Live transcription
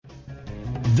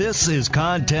This is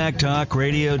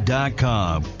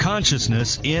ContactTalkRadio.com,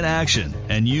 consciousness in action,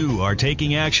 and you are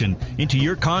taking action into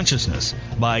your consciousness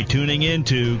by tuning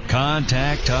into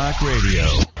Contact Talk Radio. And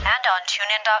on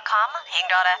TuneIn.com,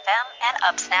 Hing.fm, and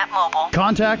UpSnap Mobile.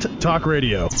 Contact Talk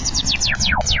Radio.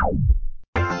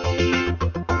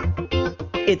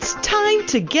 It's time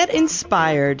to get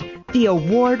inspired. The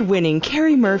award-winning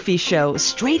Carrie Murphy Show,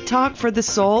 Straight Talk for the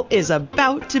Soul, is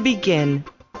about to begin.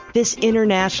 This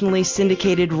internationally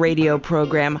syndicated radio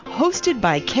program, hosted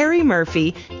by Carrie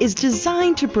Murphy, is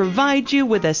designed to provide you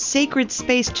with a sacred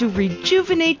space to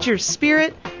rejuvenate your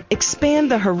spirit, expand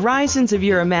the horizons of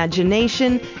your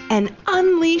imagination, and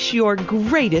unleash your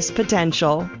greatest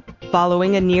potential.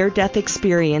 Following a near-death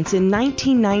experience in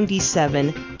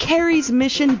 1997, Carrie's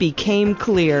mission became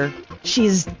clear. She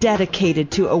is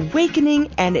dedicated to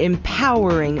awakening and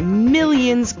empowering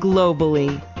millions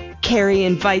globally. Carrie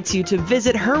invites you to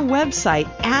visit her website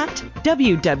at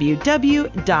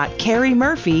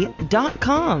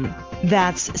www.carriemurphy.com.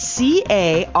 That's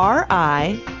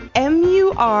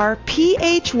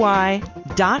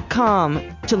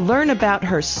CARIMURPHY.com to learn about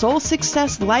her Soul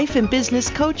Success Life and Business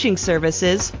Coaching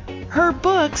Services, her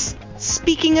books,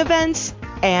 speaking events,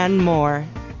 and more.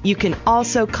 You can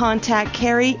also contact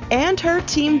Carrie and her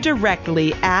team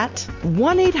directly at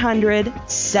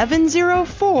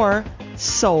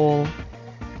 1-800-704-SOUL.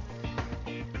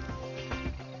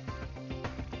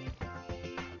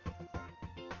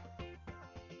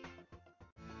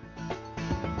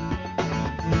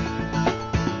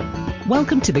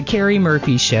 Welcome to the Carrie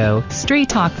Murphy Show, Straight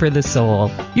Talk for the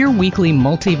Soul, your weekly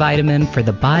multivitamin for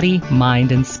the body,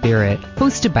 mind, and spirit,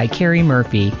 hosted by Carrie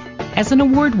Murphy. As an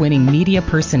award-winning media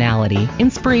personality,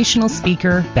 inspirational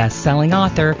speaker, best-selling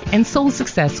author, and soul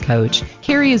success coach,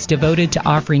 Carrie is devoted to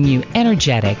offering you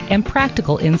energetic and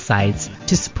practical insights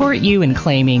to support you in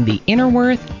claiming the inner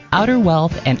worth, outer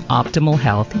wealth, and optimal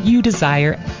health you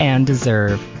desire and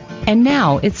deserve. And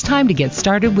now it's time to get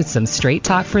started with some Straight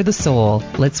Talk for the Soul.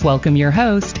 Let's welcome your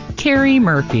host, Carrie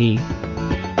Murphy.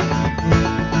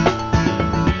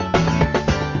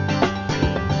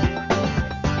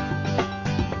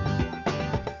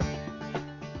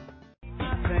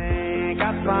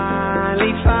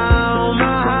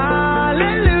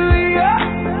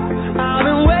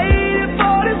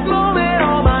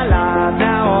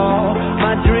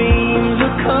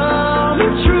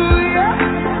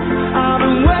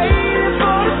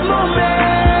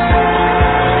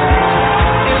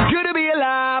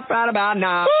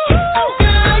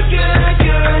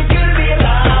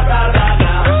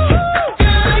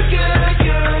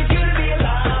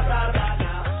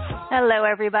 Hello,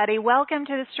 everybody. Welcome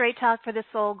to the Straight Talk for the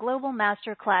Soul Global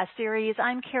Masterclass Series.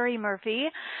 I'm Carrie Murphy,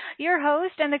 your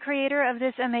host and the creator of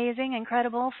this amazing,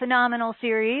 incredible, phenomenal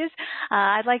series.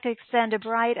 I'd like to extend a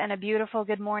bright and a beautiful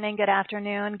good morning, good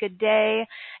afternoon, good day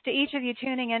to each of you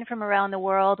tuning in from around the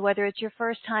world, whether it's your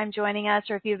first time joining us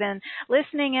or if you've been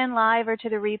listening in live or to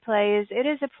the replays. It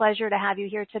is a pleasure to have you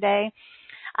here today.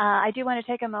 I do want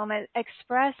to take a moment,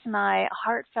 express my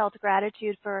heartfelt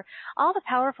gratitude for all the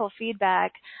powerful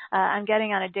feedback I'm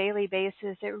getting on a daily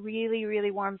basis. It really,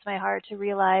 really warms my heart to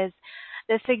realize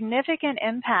the significant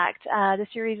impact the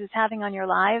series is having on your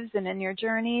lives and in your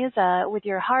journeys with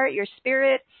your heart, your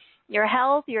spirit, your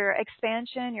health, your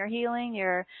expansion, your healing,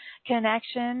 your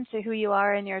connection to who you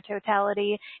are in your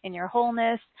totality, in your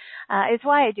wholeness. It's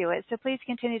why I do it. So please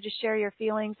continue to share your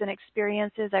feelings and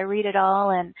experiences. I read it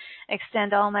all and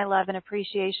extend all my love and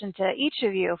appreciation to each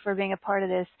of you for being a part of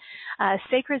this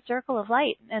sacred circle of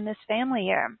light and this family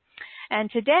here. And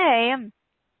today,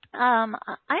 I'm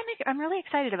really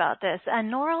excited about this.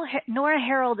 Nora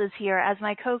Harold is here as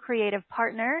my co-creative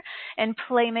partner and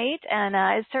playmate, and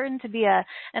is certain to be an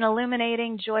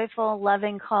illuminating, joyful,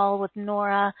 loving call with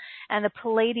Nora and the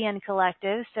Pleiadian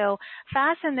Collective. So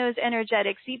fasten those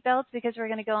energetic seatbelts because we're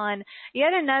going to go on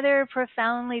yet another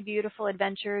profoundly beautiful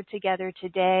adventure together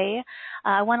today.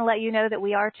 I want to let you know that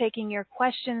we are taking your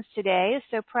questions today,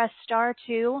 so press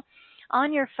 *2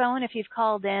 on your phone if you've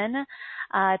called in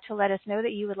to let us know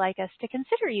that you would like us to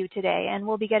consider you today. And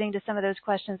we'll be getting to some of those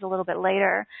questions a little bit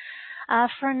later.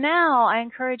 For now, I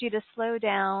encourage you to slow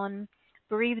down,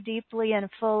 breathe deeply and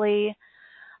fully,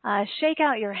 shake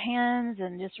out your hands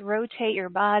and just rotate your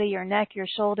body, your neck, your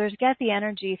shoulders, get the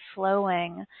energy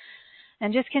flowing.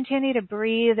 And just continue to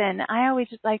breathe. And I always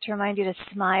like to remind you to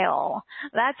smile.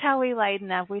 That's how we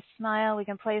lighten up. We smile. We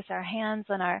can place our hands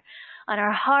on our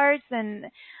hearts, and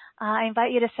I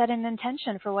invite you to set an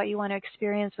intention for what you want to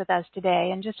experience with us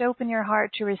today, and just open your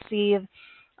heart to receive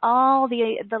all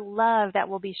the love that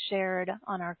will be shared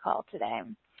on our call today.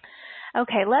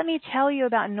 Okay, let me tell you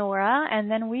about Nora, and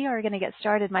then we are going to get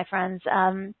started, my friends.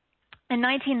 In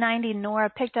 1990, Nora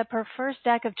picked up her first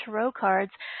deck of tarot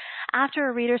cards after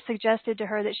a reader suggested to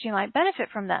her that she might benefit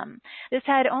from them. This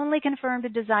had only confirmed a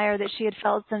desire that she had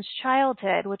felt since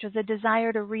childhood, which was a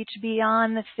desire to reach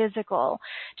beyond the physical,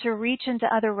 to reach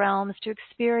into other realms, to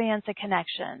experience a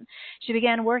connection. She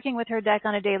began working with her deck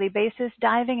on a daily basis,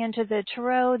 diving into the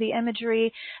tarot, the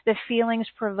imagery, the feelings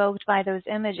provoked by those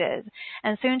images.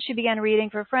 And soon she began reading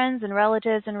for friends and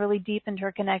relatives and really deepened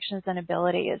her connections and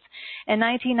abilities. In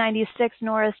 1996,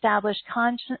 Nora established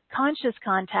conscious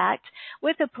contact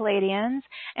with the Pleiadians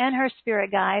and her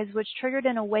spirit guides, which triggered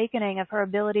an awakening of her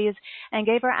abilities and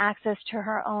gave her access to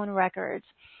her own records.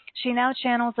 She now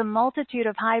channels a multitude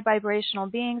of high vibrational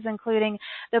beings, including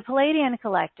the Pleiadian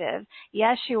Collective,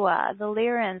 Yeshua, the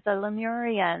Lyrans, the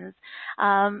Lemurians.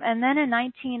 And then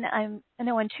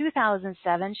in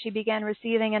 2007, she began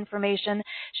receiving information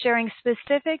sharing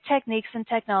specific techniques and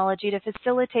technology to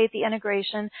facilitate the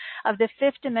integration of the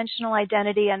fifth dimensional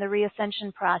identity and the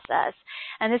re-ascension process.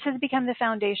 And this has become the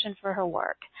foundation for her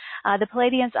work. The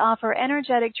Pleiadians offer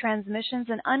energetic transmissions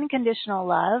and unconditional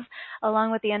love,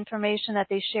 along with the information that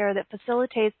they share that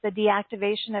facilitates the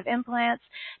deactivation of implants,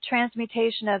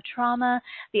 transmutation of trauma,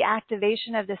 the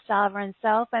activation of the sovereign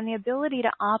self, and the ability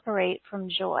to operate from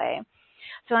joy.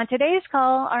 So on today's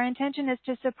call, our intention is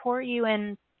to support you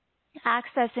in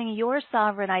accessing your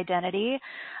sovereign identity,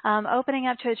 opening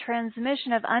up to a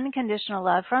transmission of unconditional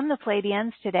love from the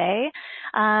Pleiadians today,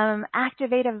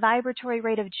 activate a vibratory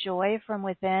rate of joy from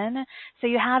within, so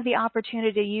you have the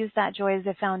opportunity to use that joy as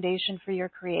a foundation for your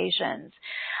creations.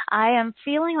 I am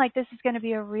feeling like this is going to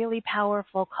be a really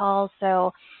powerful call,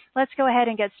 so let's go ahead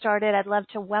and get started. I'd love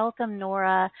to welcome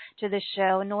Nora to the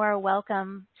show. Nora,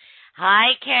 welcome.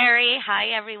 Hi, Carrie.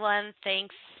 Hi, everyone.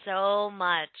 Thanks so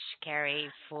much, Carrie,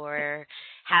 for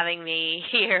having me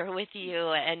here with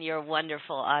you and your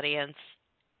wonderful audience.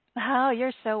 Oh,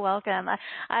 you're so welcome.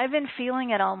 I've been feeling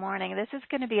it all morning. This is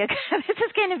going to be a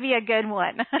good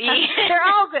one. They're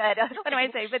all good. What do I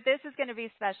say? But this is going to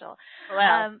be special.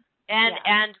 Well,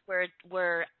 and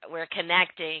we're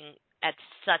connecting at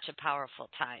such a powerful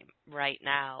time right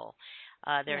now.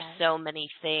 There's so many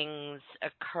things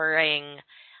occurring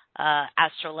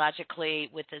astrologically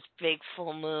with this big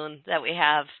full moon that we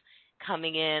have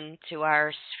coming in to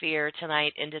our sphere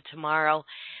tonight into tomorrow.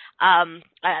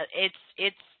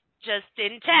 It's just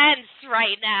intense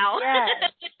right now.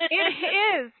 Yes,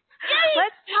 it is.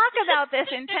 Let's talk about this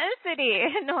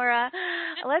intensity, Nora.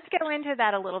 Let's go into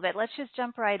that a little bit. Let's just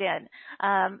jump right in.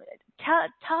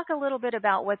 Talk a little bit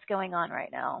about what's going on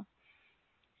right now.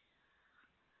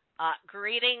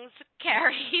 Greetings,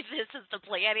 Carrie. This is the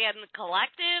Pleiadian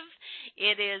Collective.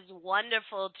 It is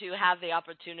wonderful to have the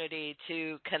opportunity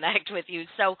to connect with you.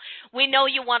 So we know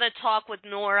you want to talk with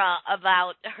Nora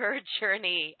about her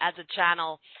journey as a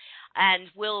channel, and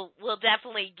we'll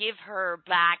definitely give her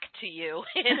back to you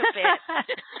in a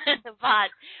bit.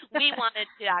 But we wanted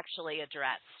to actually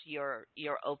address your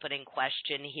opening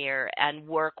question here and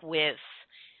work with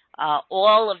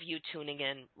all of you tuning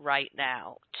in right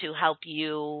now to help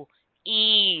you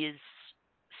ease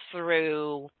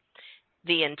through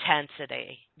the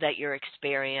intensity that you're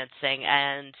experiencing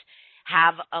and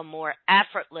have a more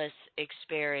effortless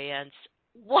experience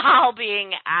while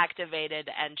being activated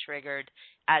and triggered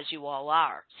as you all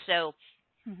are. So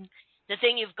the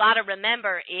thing you've got to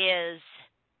remember is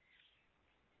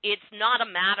it's not a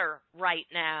matter right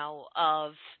now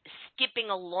of skipping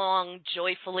along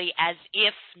joyfully as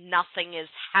if nothing is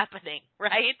happening,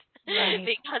 right?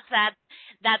 Because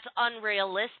that's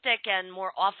unrealistic, and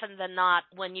more often than not,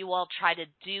 when you all try to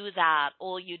do that,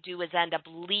 all you do is end up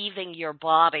leaving your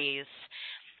bodies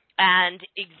and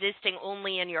existing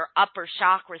only in your upper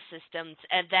chakra systems,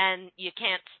 and then you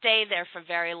can't stay there for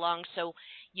very long, so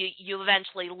you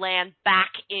eventually land back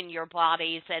in your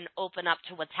bodies and open up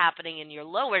to what's happening in your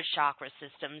lower chakra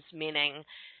systems, meaning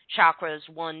chakras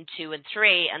 1, 2, and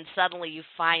 3, and suddenly you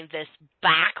find this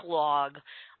backlog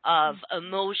of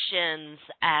emotions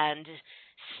and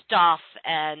stuff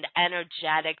and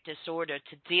energetic disorder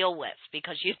to deal with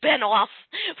because you've been off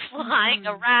flying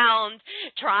around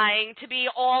trying to be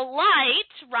all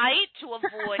light, right, to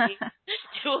avoid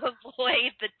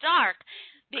the dark,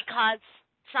 because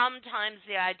sometimes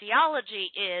the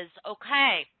ideology is,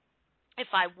 okay, if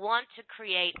I want to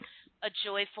create a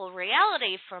joyful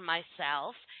reality for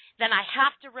myself, then I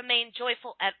have to remain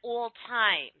joyful at all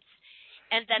times.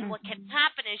 And then what can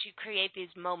happen is you create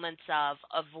these moments of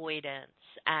avoidance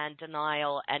and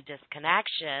denial and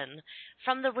disconnection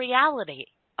from the reality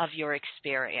of your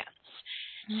experience.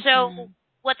 So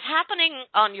what's happening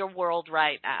on your world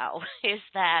right now is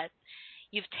that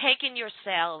you've taken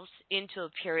yourselves into a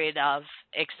period of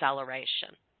acceleration.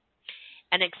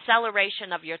 An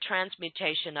acceleration of your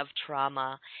transmutation of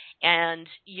trauma, and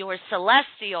your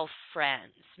celestial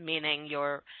friends, meaning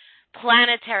your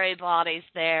planetary bodies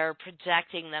there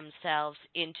projecting themselves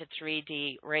into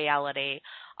 3D reality,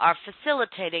 are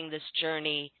facilitating this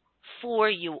journey for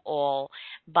you all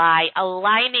by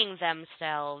aligning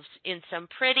themselves in some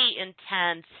pretty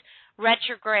intense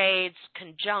retrogrades,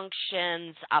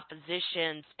 conjunctions,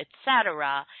 oppositions,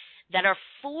 etc., that are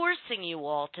forcing you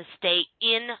all to stay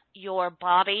in your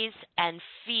bodies and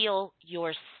feel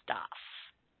your stuff.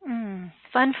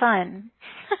 Fun.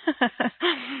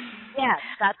 Yes,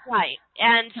 that's right.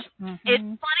 And it's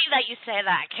funny that you say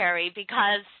that, Carrie,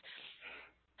 because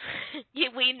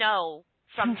we know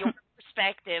from your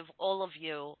perspective, all of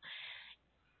you,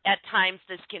 at times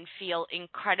this can feel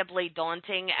incredibly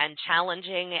daunting and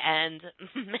challenging, and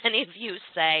many of you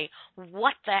say,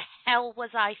 what the hell was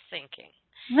I thinking?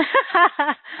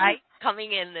 Right?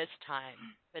 Coming in this time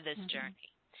for this journey.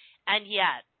 And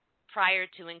yet, prior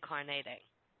to incarnating,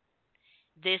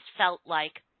 this felt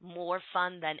like more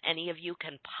fun than any of you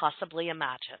can possibly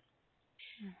imagine.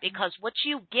 Because what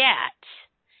you get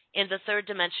in the third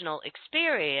dimensional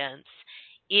experience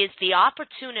is the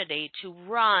opportunity to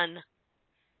run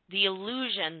the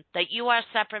illusion that you are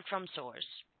separate from Source,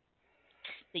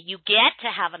 that you get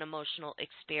to have an emotional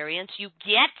experience, you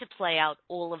get to play out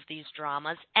all of these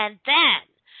dramas, and then,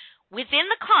 within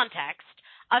the context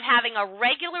of having a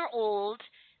regular old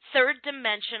third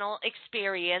dimensional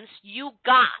experience, you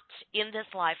got in this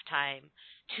lifetime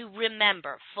to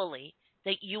remember fully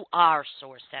that you are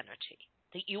Source energy,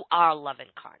 that you are love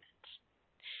incarnate.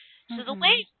 So the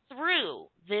way through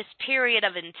this period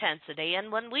of intensity, and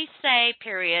when we say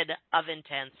period of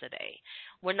intensity,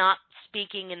 we're not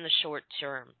speaking in the short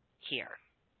term here.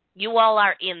 You all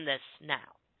are in this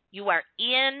now. You are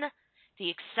in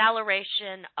the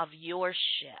acceleration of your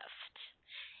shift.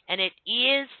 And it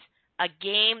is a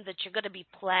game that you're going to be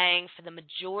playing for the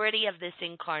majority of this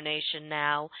incarnation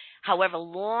now, however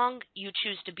long you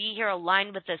choose to be here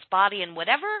aligned with this body, and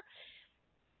whatever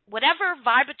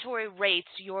vibratory rates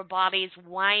your bodies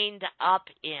wind up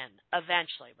in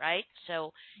eventually, right?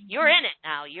 So you're in it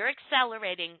now. You're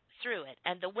accelerating through it.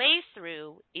 And the way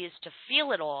through is to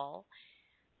feel it all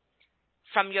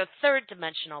from your third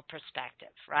dimensional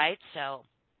perspective, right? So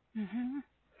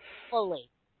fully.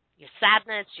 Your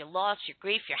sadness, your loss, your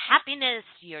grief, your happiness,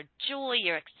 your joy,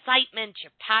 your excitement,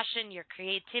 your passion, your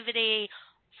creativity.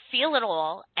 Feel it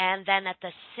all. And then at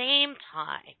the same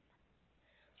time,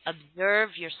 observe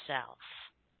yourself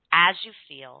as you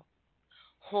feel,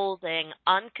 holding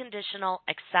unconditional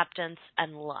acceptance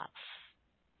and love.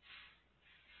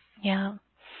 Yeah,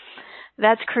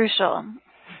 that's crucial.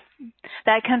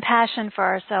 That compassion for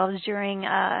ourselves during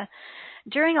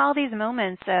all these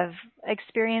moments of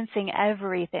experiencing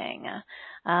everything,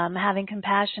 having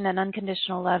compassion and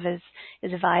unconditional love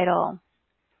is vital.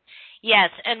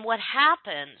 Yes, and what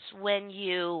happens when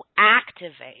you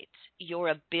activate your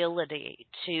ability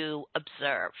to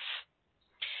observe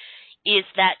is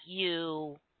that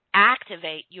you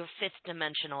activate your fifth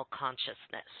dimensional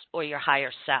consciousness or your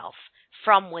higher self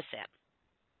from within,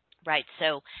 right?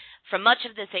 So for much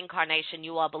of this incarnation,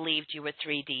 you all believed you were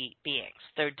 3D beings,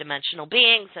 third dimensional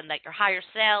beings, and that your higher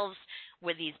selves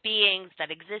were these beings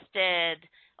that existed,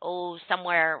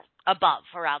 somewhere above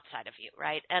or outside of you,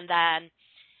 right? And then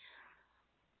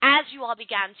as you all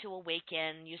began to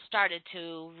awaken, you started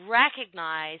to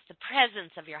recognize the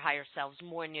presence of your higher selves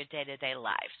more in your day-to-day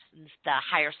lives. The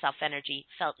higher self energy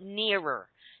felt nearer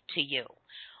to you.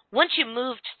 Once you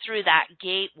moved through that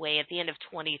gateway at the end of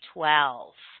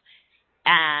 2012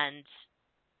 and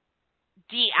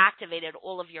deactivated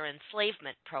all of your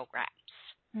enslavement programs,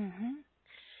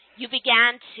 you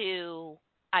began to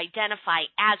identify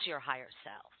as your higher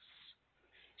selves.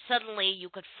 Suddenly, you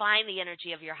could find the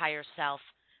energy of your higher self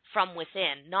from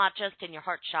within, not just in your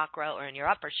heart chakra or in your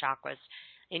upper chakras,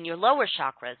 in your lower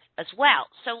chakras as well.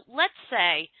 So let's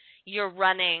say you're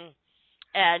running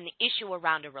an issue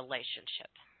around a relationship,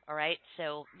 all right?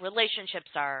 So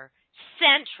relationships are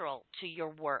central to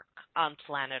your work on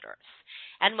planet Earth.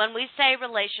 And when we say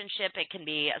relationship, it can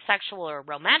be a sexual or a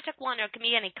romantic one, or it can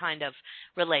be any kind of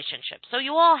relationship. So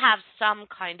you all have some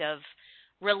kind of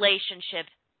relationship,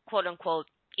 quote-unquote,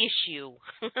 issue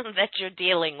that you're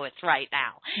dealing with right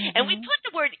now. And we put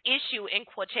the word issue in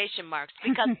quotation marks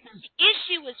because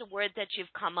issue is a word that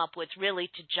you've come up with really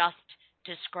to just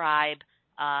describe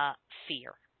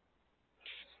fear.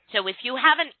 So if you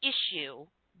have an issue,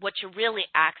 what you're really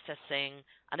accessing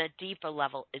on a deeper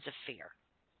level is a fear.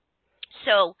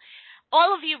 So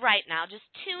all of you right now, just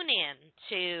tune in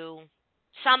to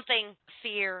something,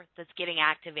 fear that's getting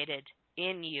activated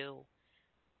in you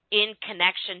in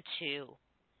connection to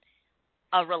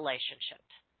a relationship.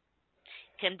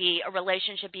 It can be a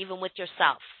relationship even with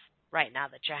yourself right now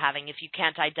that you're having if you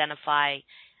can't identify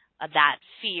that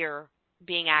fear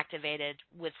being activated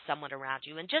with someone around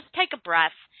you. And just take a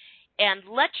breath and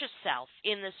let yourself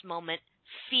in this moment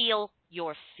feel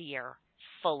your fear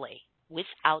fully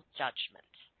without judgment.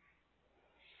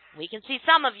 We can see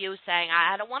some of you saying,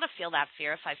 I don't want to feel that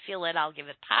fear. If I feel it, I'll give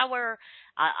it power.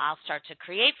 I'll start to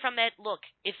create from it. Look,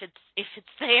 if it's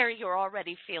there, you're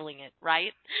already feeling it,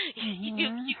 right? Mm-hmm.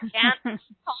 You can't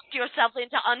talk yourself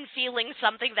into unfeeling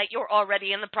something that you're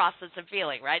already in the process of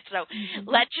feeling, right? So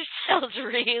let yourselves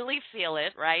really feel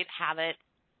it, right? Have it.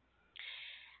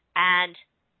 And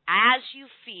as you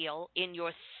feel in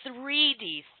your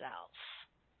 3D self,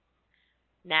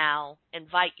 now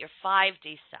invite your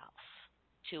 5D self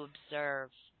to observe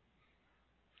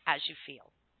as you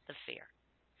feel the fear.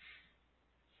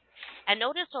 And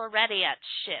notice already a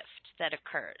shift that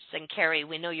occurs. And Carrie,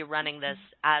 we know you're running this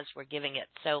as we're giving it,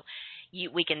 so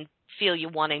we can feel you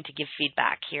wanting to give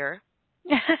feedback here.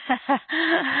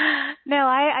 No,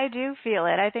 I do feel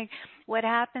it. I think what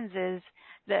happens is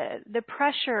the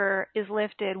pressure is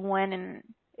lifted when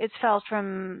it's felt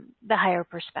from the higher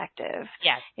perspective.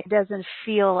 Yes. It doesn't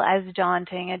feel as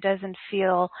daunting. It doesn't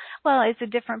feel, well, it's a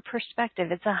different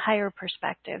perspective. It's a higher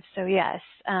perspective. So yes,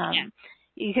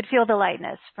 you could feel the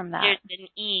lightness from that. There's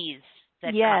an ease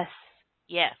that yes. comes.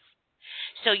 Yes.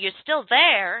 So you're still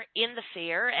there in the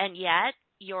fear, and yet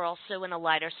you're also in a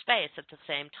lighter space at the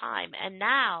same time. And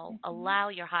now allow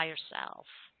your higher self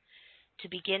to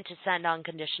begin to send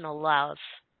unconditional love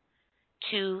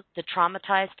to the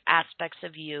traumatized aspects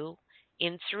of you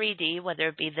in 3D, whether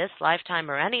it be this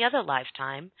lifetime or any other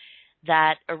lifetime,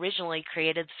 that originally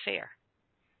created the fear.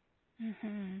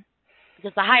 Mm-hmm.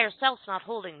 Because the higher self's not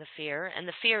holding the fear, and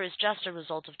the fear is just a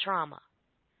result of trauma.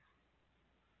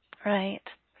 Right.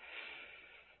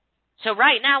 So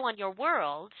right now on your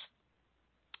world,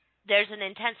 there's an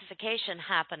intensification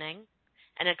happening,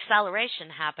 an acceleration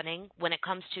happening when it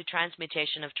comes to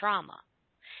transmutation of trauma.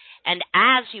 And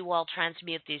as you all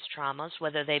transmute these traumas,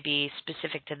 whether they be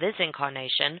specific to this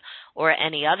incarnation or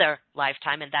any other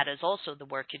lifetime, and that is also the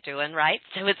work you're doing, right?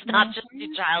 So it's not just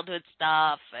your childhood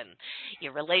stuff and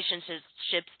your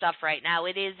relationship stuff right now.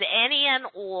 It is any and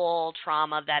all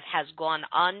trauma that has gone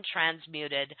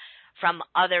untransmuted from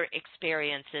other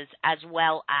experiences as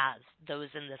well as those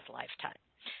in this lifetime.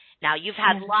 Now, you've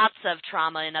had lots of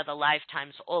trauma in other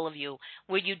lifetimes, all of you,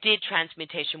 where you did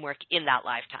transmutation work in that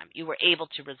lifetime. You were able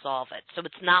to resolve it. So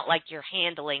it's not like you're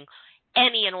handling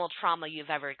any and all trauma you've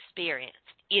ever experienced.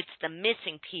 It's the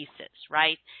missing pieces,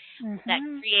 right, that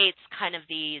creates kind of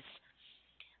these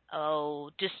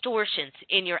distortions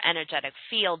in your energetic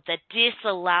field that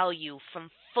disallow you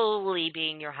from fully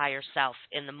being your higher self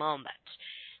in the moment.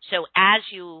 So as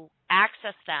you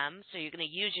access them, so you're going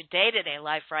to use your day-to-day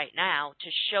life right now to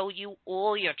show you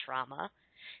all your trauma.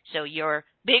 So your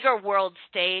bigger world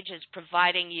stage is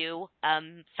providing you a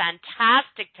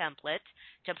fantastic template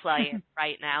to play in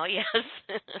right now, yes.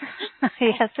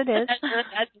 Yes, it is.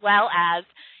 As well as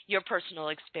your personal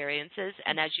experiences.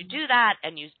 And as you do that,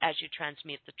 and as you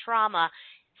transmute the trauma,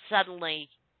 suddenly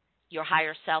your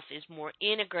higher self is more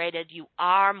integrated. You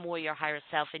are more your higher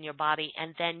self in your body,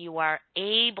 and then you are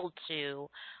able to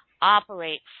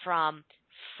operate from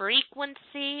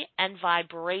frequency and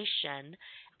vibration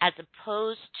as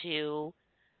opposed to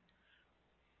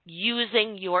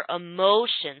using your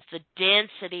emotions, the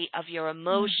density of your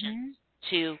emotions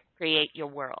to create your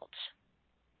world.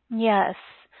 Yes.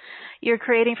 You're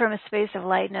creating from a space of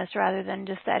lightness rather than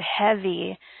just that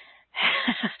heavy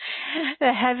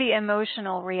the heavy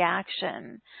emotional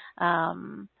reaction,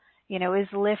 is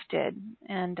lifted,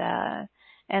 and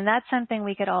that's something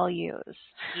we could all use.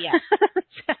 Yeah.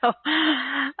 So,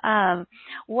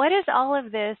 what does all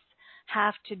of this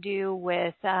have to do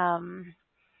with? I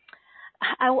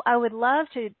would love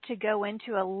to go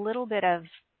into a little bit of.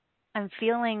 I'm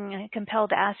feeling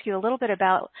compelled to ask you a little bit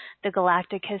about the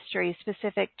galactic history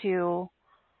specific to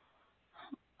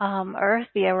Earth,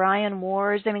 the Orion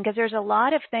Wars. I mean, because there's a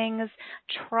lot of things,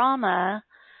 trauma.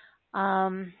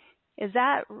 Is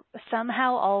that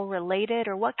somehow all related,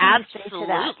 or what can you say to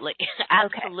that?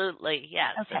 Absolutely,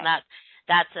 yes. Okay. And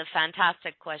that's a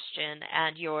fantastic question.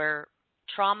 And your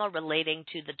trauma relating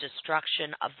to the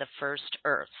destruction of the first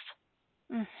Earth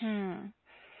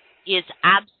is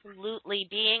absolutely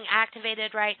being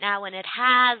activated right now, and it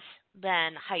has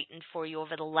been heightened for you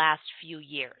over the last few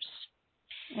years.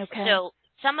 Okay. So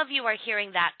some of you are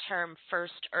hearing that term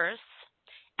first Earth,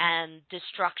 and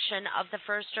destruction of the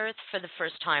first Earth for the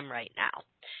first time right now.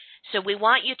 So we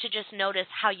want you to just notice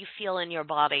how you feel in your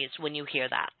bodies when you hear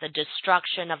that, the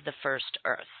destruction of the first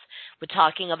Earth. We're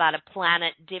talking about a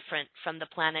planet different from the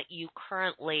planet you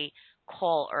currently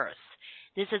call Earth.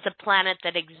 This is a planet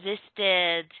that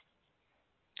existed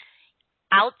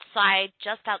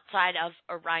just outside of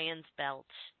Orion's belt.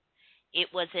 It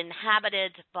was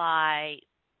inhabited by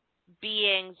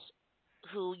beings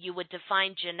who you would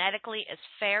define genetically as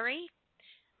fairy,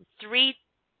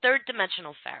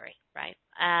 third-dimensional fairy, right?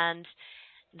 And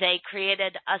they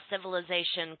created a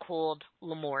civilization called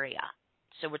Lemuria.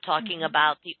 So we're talking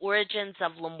about the origins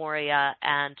of Lemuria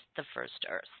and the first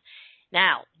Earth.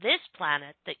 Now, this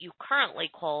planet that you currently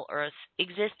call Earth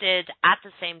existed at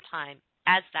the same time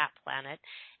as that planet,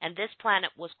 and this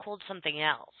planet was called something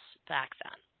else back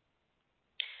then.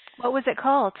 What was it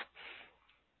called?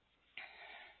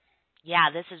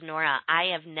 Yeah, this is Nora. I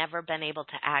have never been able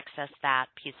to access that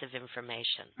piece of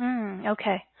information.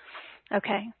 Okay.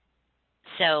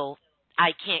 So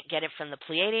I can't get it from the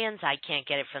Pleiadians. I can't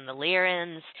get it from the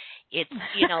Lyrans. It's,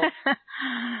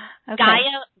 Okay.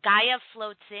 Gaia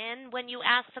floats in when you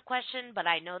ask the question, but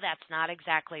I know that's not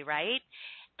exactly right.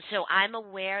 So I'm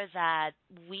aware that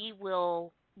we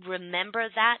will remember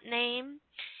that name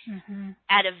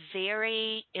at a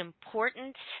very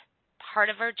important part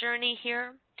of our journey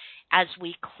here as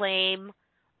we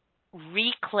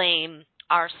reclaim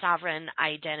our sovereign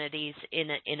identities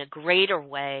in a greater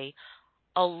way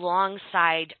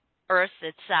alongside Earth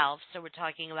itself. So we're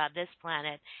talking about this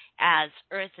planet as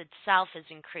Earth itself is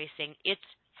increasing its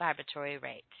vibratory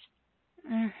rate.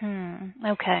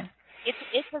 Okay.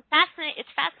 It's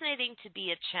fascinating to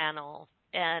be a channel,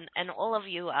 and all of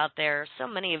you out there, so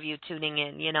many of you tuning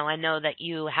in. I know that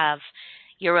you have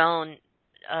your own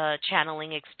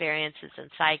channeling experiences and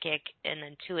psychic and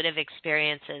intuitive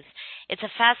experiences. It's a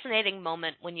fascinating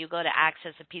moment when you go to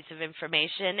access a piece of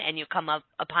information and you come up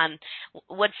upon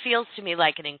what feels to me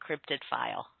like an encrypted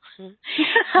file.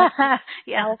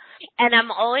 Yeah. And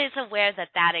I'm always aware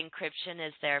that encryption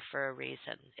is there for a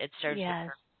reason. It serves a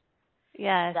purpose.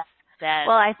 Yes.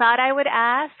 Well, I thought I would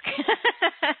ask.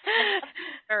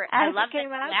 I love that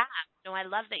you asked. No, I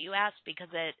love that you asked because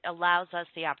it allows us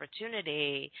the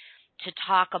opportunity to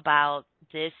talk about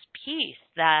this piece,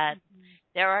 that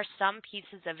there are some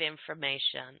pieces of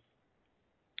information,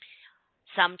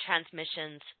 some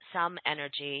transmissions, some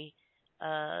energy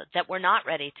that we're not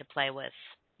ready to play with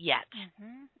yet.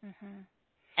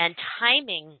 And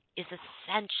timing is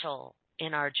essential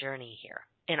in our journey here,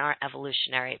 in our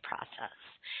evolutionary process.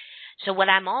 So what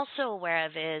I'm also aware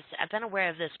of is, I've been aware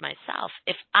of this myself,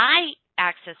 if I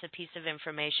access a piece of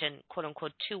information, quote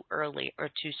unquote, too early or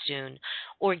too soon,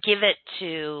 or give it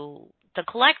to the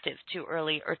collective too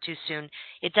early or too soon,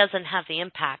 it doesn't have the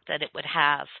impact that it would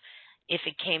have if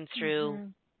it came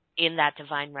through in that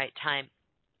divine right time.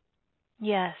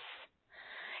 Yes,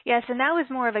 and that was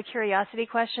more of a curiosity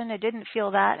question. It didn't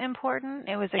feel that important.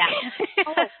 It was a...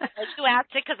 You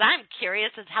asked it because I'm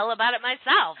curious as hell about it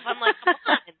myself. I'm like, come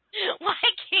on, why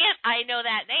can't I know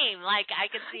that name? Like, I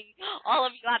could see all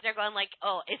of you out there going like,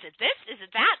 oh, is it this? Is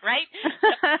it that? Right?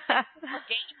 What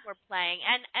game we're playing.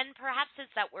 And perhaps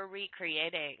it's that we're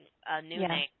recreating a new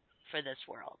name for this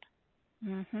world.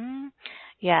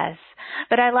 Yes,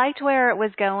 but I liked where it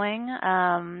was going,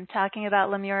 talking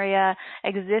about Lemuria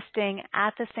existing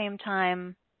at the same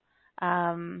time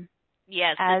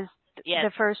as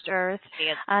the first Earth.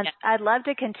 I'd love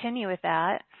to continue with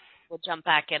that. We'll jump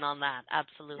back in on that.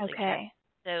 Absolutely. Okay.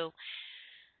 So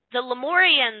the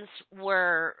Lemurians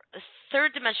were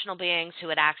third-dimensional beings who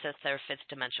had accessed their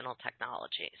fifth-dimensional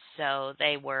technologies. So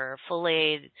they were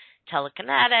fully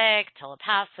telekinetic,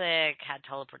 telepathic, had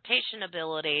teleportation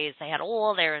abilities. They had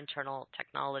all their internal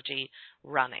technology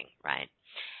running, right?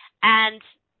 And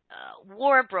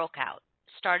war broke out,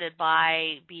 started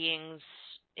by beings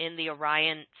in the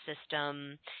Orion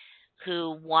system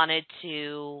who wanted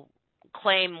to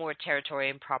claim more territory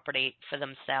and property for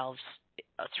themselves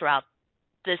throughout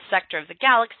this sector of the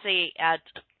galaxy and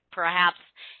perhaps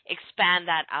expand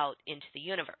that out into the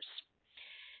universe.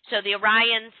 So the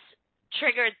Orions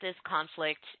triggered this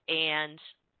conflict, and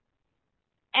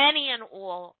any and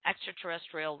all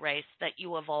extraterrestrial race that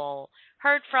you have all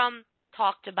heard from,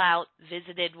 talked about,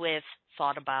 visited with,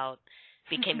 thought about,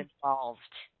 became involved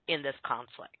in this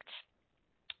conflict.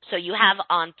 So you have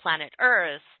on planet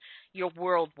Earth your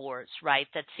world wars, right,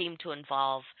 that seem to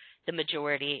involve the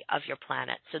majority of your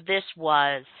planet. So this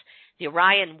was, the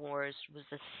Orion Wars was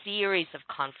a series of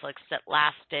conflicts that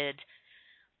lasted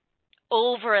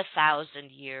over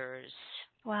 1,000 years,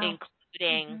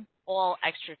 including all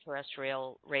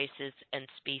extraterrestrial races and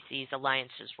species.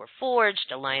 Alliances were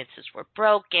forged, alliances were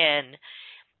broken,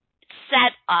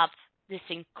 set up this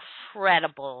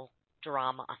incredible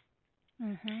drama.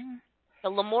 Mm-hmm. The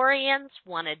Lemurians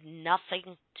wanted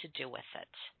nothing to do with it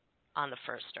on the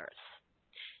first Earth.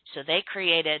 So they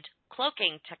created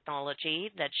cloaking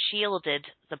technology that shielded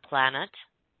the planet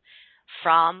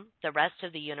from the rest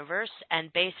of the universe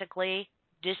and basically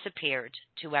disappeared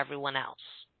to everyone else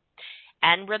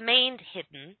and remained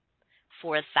hidden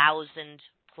for 1,000+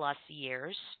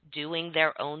 years, doing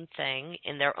their own thing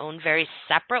in their own very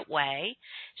separate way.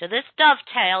 So this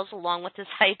dovetails along with this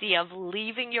idea of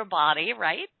leaving your body,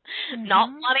 right? Mm-hmm. Not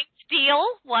wanting to steal,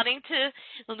 wanting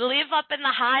to live up in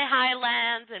the high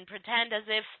highlands and pretend as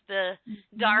if the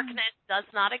darkness does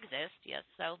not exist. Yes,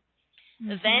 so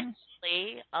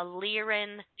eventually a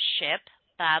Lyran ship,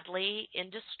 badly in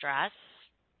distress,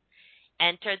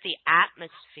 entered the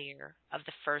atmosphere of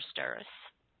the first Earth.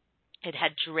 It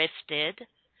had drifted.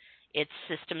 Its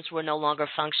systems were no longer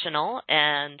functional,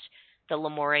 and the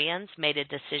Lemurians made a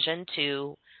decision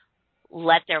to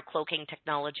let their cloaking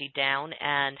technology down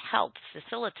and help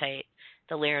facilitate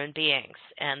the Lyran beings.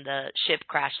 And the ship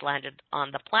crash landed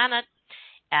on the planet,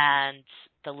 and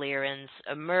the Lyrans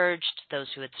emerged, those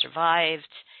who had survived,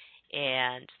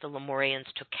 and the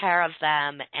Lemurians took care of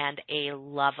them, and a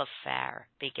love affair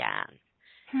began.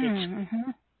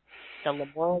 The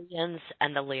Lemurians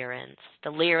and the Lyrans.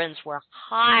 The Lyrans were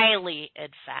highly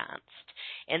advanced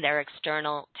in their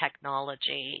external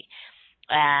technology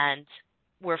and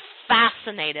were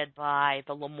fascinated by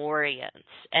the Lemurians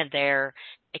and their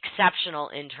exceptional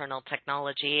internal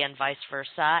technology and vice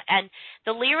versa. And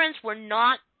the Lyrans were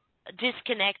not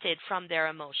disconnected from their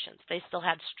emotions. They still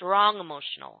had strong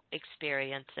emotional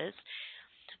experiences,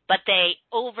 but they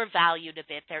overvalued a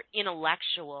bit their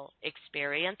intellectual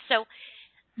experience. So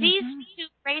these two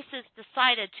races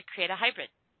decided to create a hybrid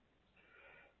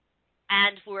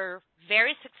and were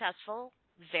very successful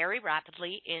very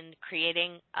rapidly in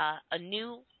creating a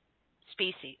new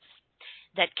species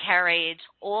that carried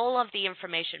all of the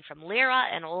information from Lyra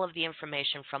and all of the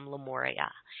information from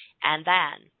Lemuria. And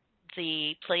then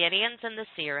the Pleiadians and the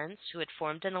Lyrans, who had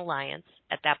formed an alliance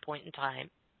at that point in time,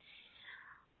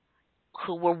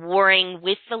 who were warring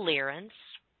with the Lyrans,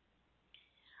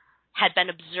 had been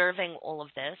observing all of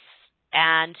this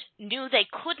and knew they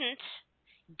couldn't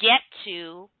get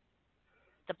to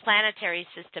the planetary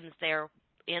systems there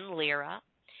in Lyra,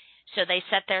 so they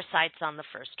set their sights on the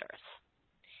first Earth.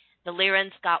 The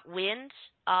Lyrans got wind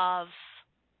of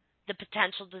the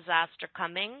potential disaster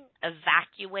coming,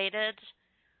 evacuated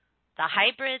the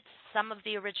hybrids, some of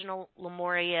the original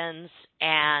Lemurians,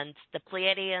 and the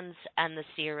Pleiadians and the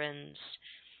Lyrans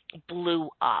blew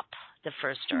up the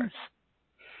first Earth.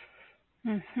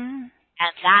 And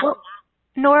that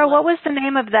Nora, what was the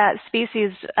name of that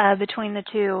species between the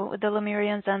two, the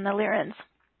Lemurians and the Lyrans?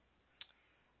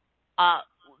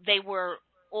 They were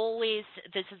always,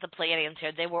 this is the Pleiadians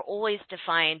here, they were always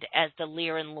defined as the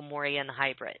Lyran-Lemurian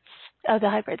hybrids. Oh, the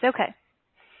hybrids. Okay.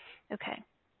 Okay.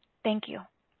 Thank you.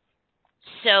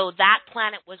 So that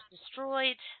planet was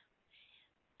destroyed.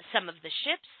 Some of the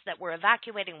ships that were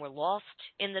evacuating were lost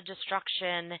in the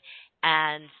destruction,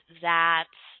 and that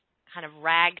kind of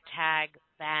ragtag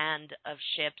band of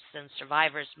ships and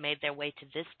survivors made their way to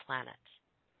this planet.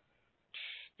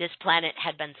 This planet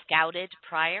had been scouted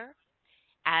prior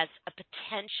as a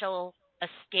potential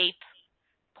escape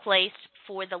place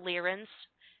for the Lyrans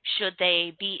should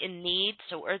they be in need.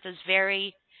 So Earth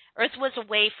was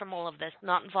away from all of this,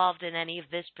 not involved in any of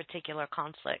this particular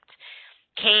conflict.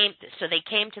 So they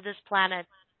came to this planet.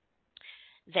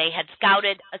 They had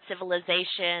scouted a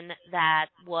civilization that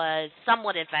was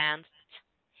somewhat advanced,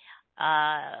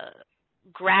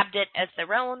 grabbed it as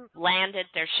their own, landed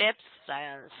their ships.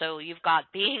 So you've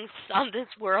got beings on this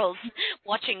world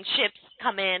watching ships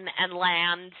come in and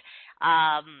land,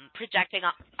 projecting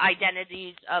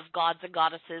identities of gods and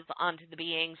goddesses onto the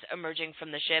beings emerging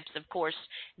from the ships. Of course,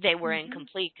 they were in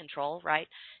complete control, right?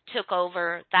 Took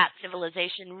over that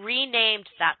civilization, renamed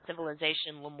that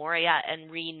civilization Lemuria,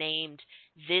 and renamed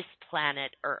this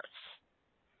planet Earth.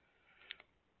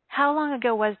 How long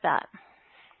ago was that?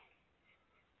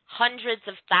 Hundreds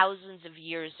of thousands of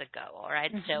years ago, all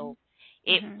right? So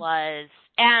it was,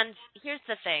 and here's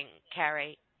the thing,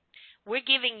 Carrie, we're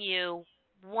giving you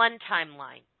one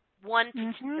timeline, one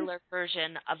particular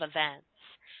version of events.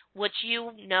 What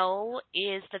you know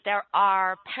is that there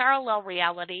are parallel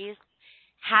realities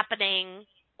happening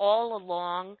all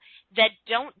along that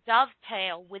don't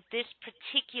dovetail with this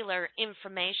particular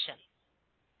information.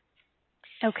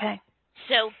 Okay.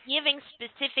 So giving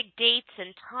specific dates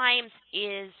and times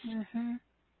is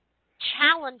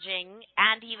challenging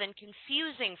and even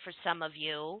confusing for some of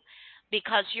you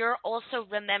because you're also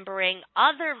remembering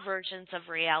other versions of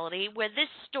reality where this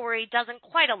story doesn't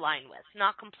quite align with,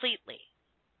 not completely.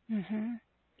 Mm-hmm.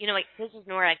 You know, this is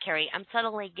Nora, Carrie. I'm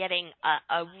suddenly getting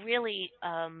a really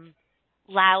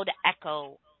loud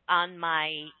echo on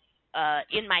my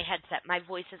in my headset. My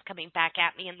voice is coming back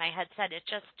at me in my headset. It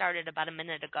just started about a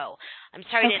minute ago. I'm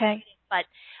sorry Okay. but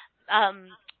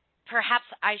perhaps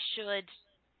I should.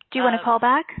 Do you want to call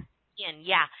back?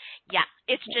 Yeah.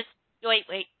 It's just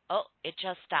wait. Oh, it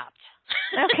just stopped.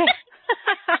 Okay.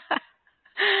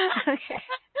 Okay.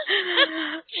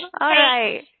 All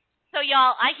right. So,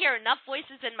 y'all, I hear enough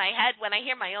voices in my head when I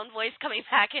hear my own voice coming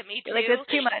back at me, too. Like, it's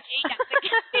too much. Yeah, it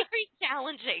gets very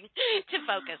challenging to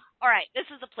focus. All right, this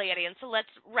is a Pleiadian, so let's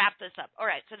wrap this up. All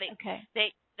right, so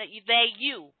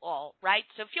you all, right?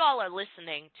 So if you all are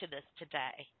listening to this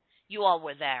today, you all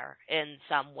were there in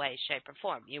some way, shape, or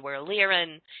form. You were a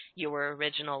Lyran, you were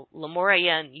original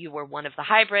Lemurian, you were one of the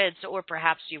hybrids, or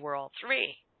perhaps you were all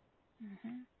three.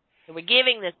 Mm-hmm. So we're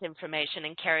giving this information,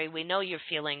 and Carrie, we know you're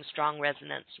feeling strong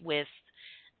resonance with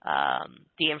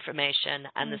the information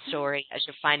and the story as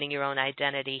you're finding your own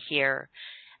identity here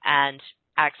and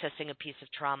accessing a piece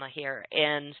of trauma here.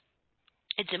 And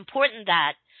it's important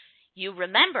that you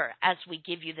remember as we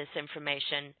give you this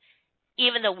information,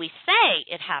 even though we say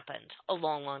it happened a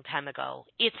long, long time ago,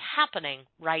 it's happening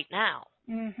right now.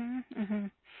 Mm-hmm. Mm-hmm.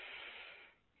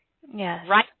 Yes.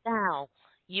 Right now,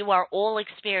 you are all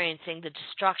experiencing the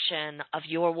destruction of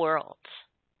your world.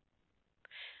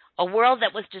 A world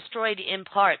that was destroyed in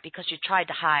part because you tried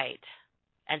to hide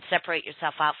and separate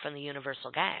yourself out from the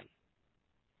universal game.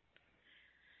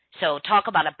 So talk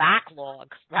about a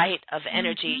backlog, right, of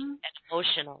energy and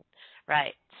emotional,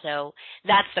 right? So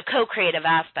that's the co-creative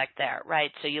aspect there,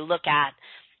 right? So you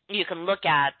can look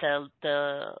at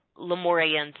the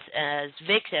Lemurians as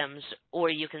victims, or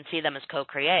you can see them as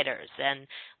co-creators. And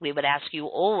we would ask you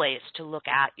always to look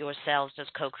at yourselves as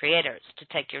co-creators, to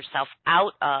take yourself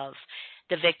out of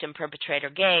the victim-perpetrator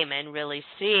game and really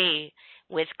see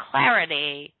with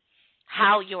clarity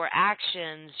how your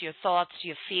actions, your thoughts,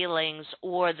 your feelings,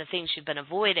 or the things you've been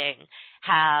avoiding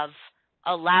have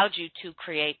allowed you to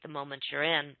create the moment you're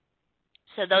in.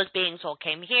 So those beings all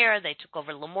came here, they took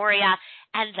over Lemuria,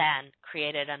 and then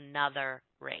created another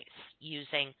race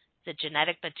using the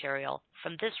genetic material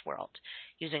from this world,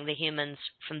 using the humans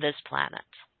from this planet.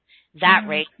 That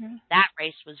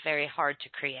race was very hard to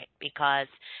create because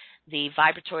the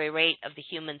vibratory rate of the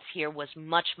humans here was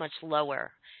much, much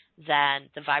lower than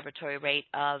the vibratory rate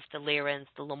of the Lyrans,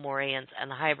 the Lemurians, and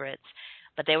the hybrids.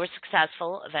 But they were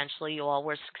successful. Eventually, you all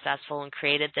were successful and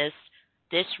created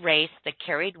this race that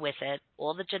carried with it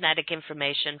all the genetic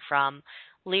information from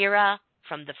Lyra,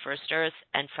 from the first Earth,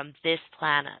 and from this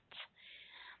planet.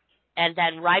 And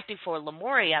then right before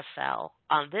Lemuria fell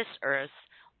on this Earth,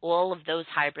 all of those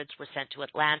hybrids were sent to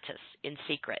Atlantis in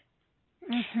secret.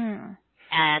 Mm-hmm.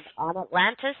 And on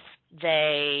Atlantis,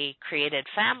 they created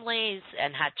families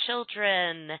and had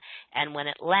children. And when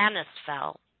Atlantis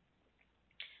fell,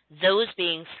 those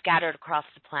beings scattered across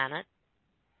the planet.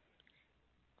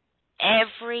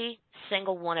 Every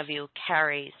single one of you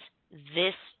carries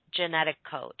this genetic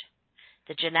code,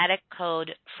 the genetic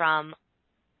code from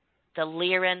the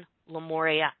Lyran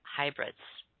Lemuria hybrids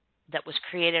that was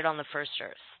created on the first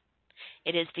Earth.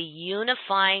 It is the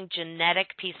unifying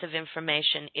genetic piece of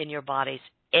information in your bodies.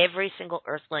 Every single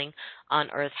Earthling on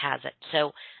Earth has it.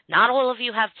 So not all of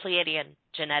you have Pleiadian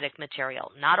genetic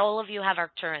material. Not all of you have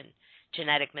Arcturan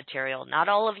genetic material. Not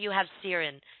all of you have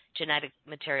Syrian genetic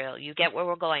material. You get where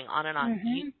we're going, on and on. Mm-hmm.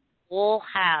 You all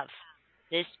have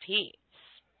this piece.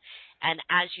 And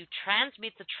as you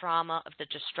transmute the trauma of the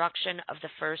destruction of the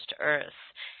first Earth,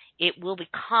 it will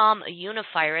become a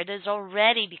unifier. It is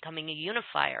already becoming a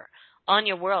unifier on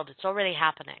your world. It's already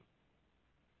happening.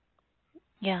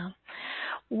 Yeah.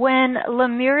 When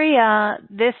Lemuria,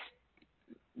 this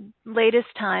latest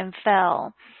time,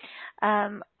 fell,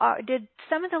 did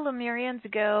some of the Lemurians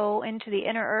go into the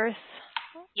inner Earth?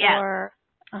 Yeah. Or,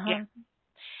 yeah.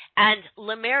 And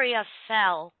Lemuria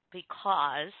fell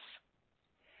because...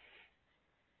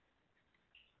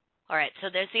 All right, so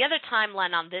there's the other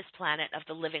timeline on this planet of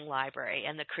the living library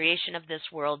and the creation of this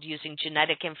world using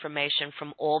genetic information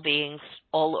from all beings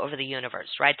all over the universe,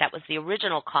 right? That was the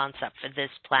original concept for this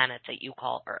planet that you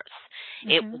call Earth.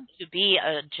 Mm-hmm. It was to be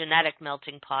a genetic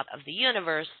melting pot of the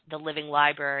universe, the living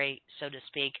library, so to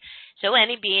speak. So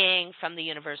any being from the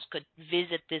universe could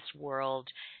visit this world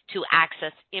to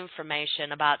access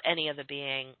information about any other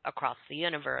being across the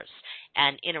universe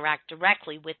and interact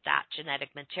directly with that genetic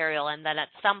material. And then at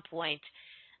some point,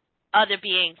 other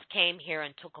beings came here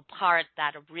and took apart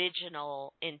that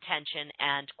original intention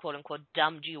and, quote unquote,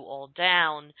 dumbed you all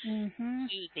down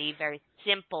to the very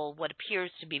simple, what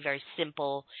appears to be very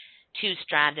simple,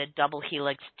 two-stranded double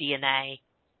helix DNA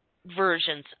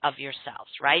versions of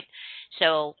yourselves, right?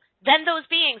 So then those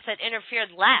beings that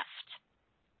interfered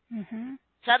left.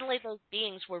 Suddenly those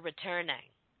beings were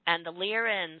returning. And the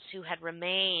Lyrans who had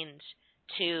remained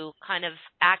to kind of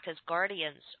act as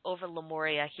guardians over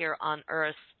Lemuria here on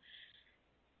Earth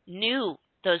knew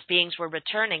those beings were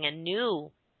returning and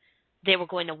knew they were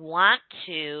going to want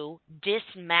to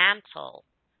dismantle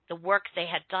the work they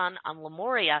had done on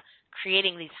Lemuria,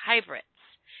 creating these hybrids.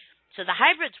 So the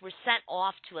hybrids were sent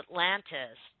off to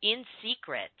Atlantis in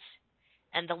secret,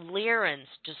 and the Lyrans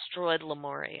destroyed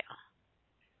Lemuria.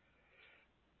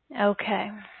 Okay.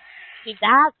 See,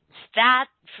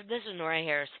 this is Nora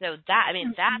here. So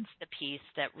that's the piece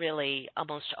that really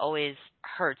almost always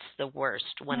hurts the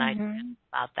worst when I think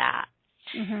about that.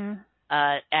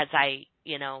 As I,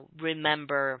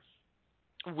 remember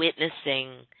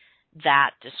witnessing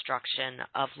that destruction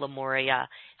of Lemuria,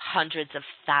 hundreds of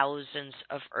thousands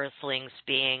of Earthlings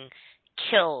being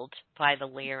killed by the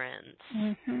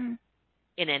Lyrans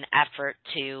in an effort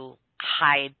to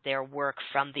hide their work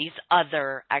from these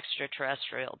other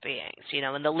extraterrestrial beings,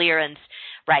 and the Lyrans,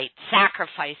 right,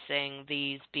 sacrificing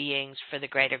these beings for the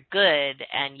greater good,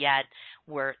 and yet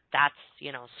that's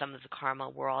some of the karma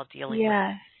we're all dealing with.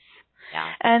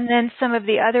 Yeah. And then some of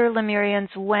the other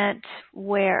Lemurians went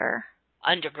where?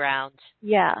 Underground.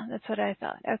 Yeah, that's what I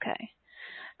thought. Okay.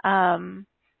 And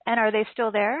are they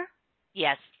still there?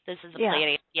 Yes, this is a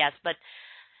Pleiadian. Yes, but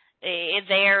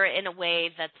there in a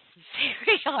way that's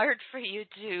very hard for you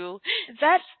to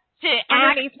access.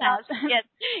 Yes,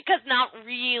 because not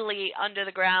really under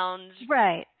the ground.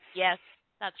 Right. Yes,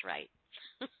 that's right.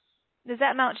 Is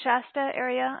that Mount Shasta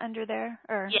area under there?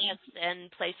 Or? Yes, and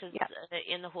places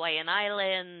in the Hawaiian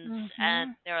Islands,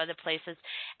 and there are other places.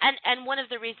 And one of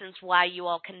the reasons why you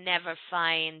all can never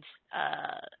find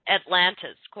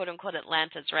Atlantis, quote unquote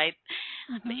Atlantis, right,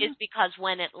 is because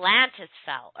when Atlantis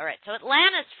fell, all right, so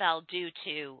Atlantis fell due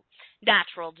to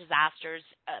natural disasters,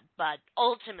 but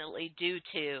ultimately due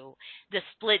to the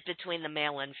split between the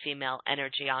male and female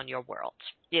energy on your world.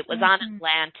 It was on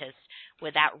Atlantis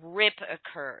where that rip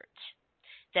occurred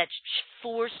that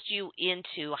forced you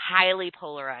into highly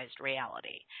polarized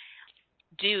reality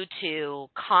due to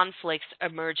conflicts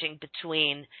emerging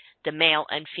between the male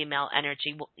and female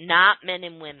energy, not men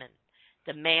and women,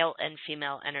 the male and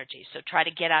female energy. So try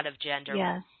to get out of gender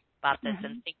about this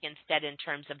and think instead in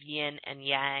terms of yin and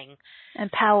yang.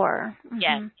 And power.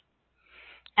 Yes.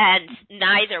 And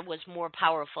neither was more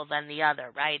powerful than the other,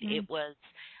 right? It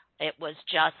was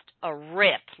just a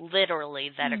rip, literally,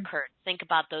 that occurred. Think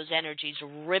about those energies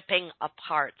ripping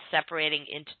apart, separating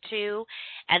into two,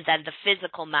 and then the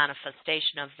physical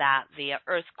manifestation of that via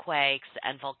earthquakes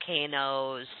and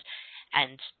volcanoes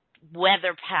and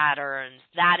weather patterns.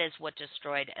 That is what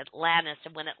destroyed Atlantis.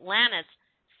 And when Atlantis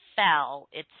fell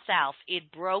itself,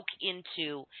 it broke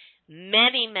into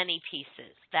many, many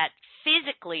pieces that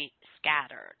physically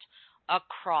scattered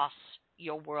across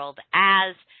your world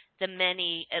as the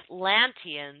many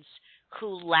Atlanteans who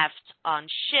left on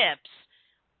ships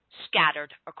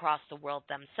scattered across the world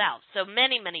themselves. So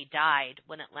many, many died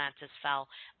when Atlantis fell,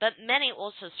 but many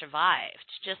also survived,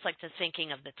 just like the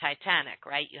sinking of the Titanic,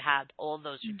 right? You had all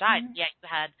those who died, yet you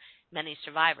had many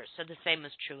survivors. So the same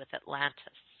is true with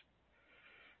Atlantis.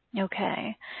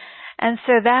 Okay. And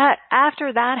so that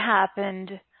after that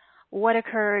happened, what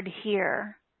occurred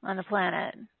here on the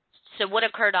planet? So what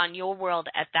occurred on your world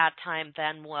at that time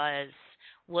then was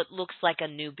what looks like a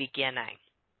new beginning,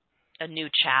 a new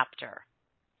chapter.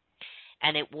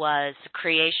 And it was the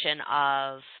creation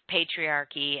of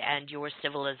patriarchy and your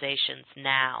civilizations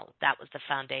now. That was the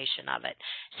foundation of it.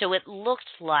 So it looked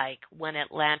like when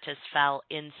Atlantis fell,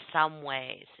 in some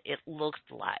ways, it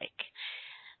looked like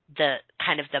the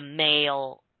kind of the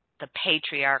male, the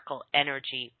patriarchal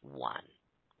energy won.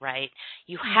 Right?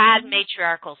 You had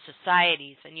matriarchal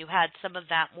societies, and you had some of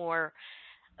that more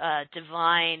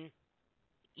divine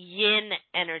yin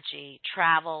energy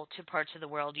travel to parts of the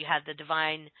world. You had the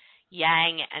divine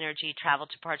yang energy travel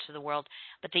to parts of the world.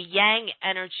 But the yang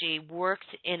energy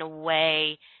worked in a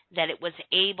way that it was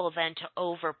able then to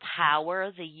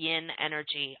overpower the yin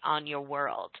energy on your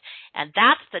world. And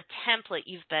that's the template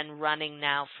you've been running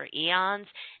now for eons.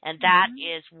 And that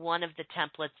is one of the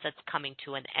templates that's coming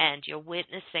to an end. You're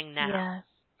witnessing now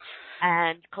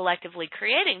and collectively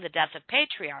creating the death of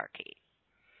patriarchy.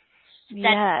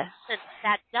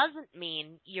 That doesn't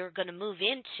mean you're going to move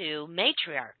into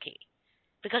matriarchy,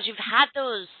 because you've had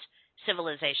those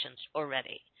civilizations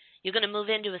already. You're going to move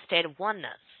into a state of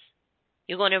oneness.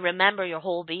 You're going to remember your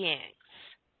whole beings.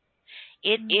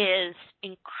 It is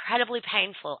incredibly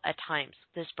painful at times,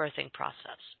 this birthing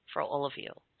process for all of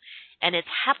you. And it's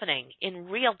happening in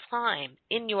real time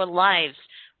in your lives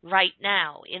right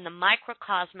now, in the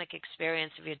microcosmic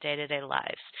experience of your day-to-day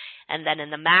lives, and then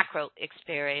in the macro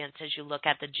experience as you look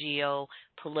at the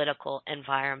geopolitical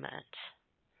environment.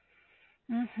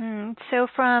 Mm-hmm. So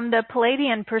from the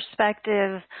Pleiadian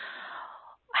perspective,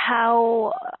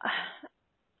 how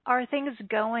are things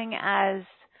going as...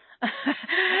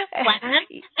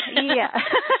 Yeah.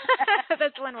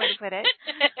 That's one way to put it.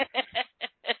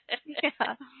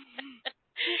 Yeah.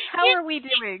 How are we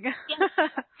doing?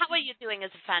 How are you doing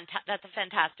that's a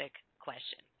fantastic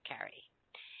question, Carrie.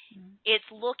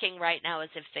 It's looking right now as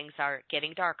if things are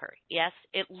getting darker. Yes,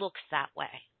 it looks that way.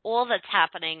 All that's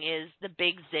happening is the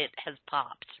big zit has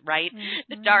popped, right?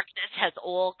 The darkness has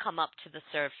all come up to the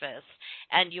surface,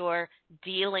 and you're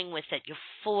dealing with it. You're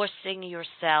forcing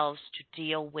yourselves to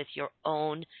deal with your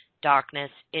own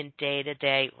darkness in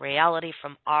day-to-day reality.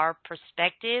 From our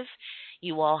perspective,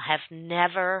 you all have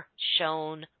never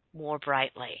shone more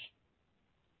brightly.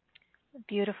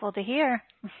 Beautiful to hear.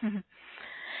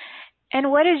 And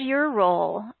what is your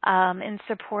role in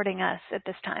supporting us at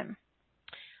this time?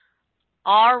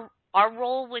 Our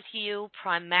role with you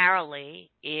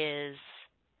primarily is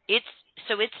it's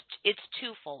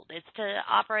twofold. It's to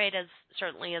operate as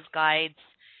certainly as guides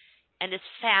and as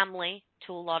family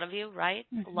to a lot of you, right?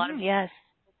 A lot of yes.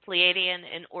 Pleiadian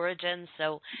in origin,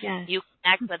 so yes. you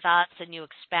connect with us and you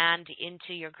expand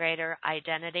into your greater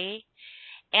identity.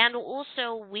 And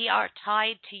also, we are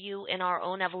tied to you in our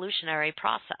own evolutionary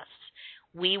process.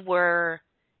 We were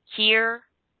here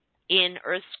in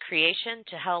Earth's creation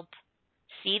to help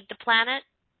seed the planet.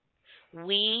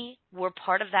 We were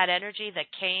part of that energy that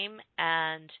came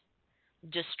and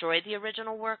destroyed the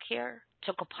original work here,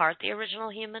 took apart the original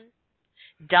human,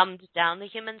 dumbed down the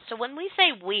human. So when we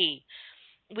say we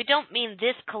don't mean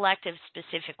this collective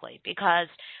specifically, because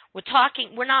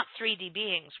we're not 3D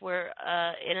beings. We're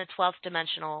in a 12th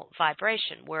dimensional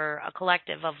vibration. We're a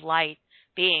collective of light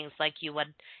beings, like you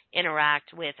would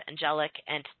interact with angelic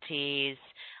entities,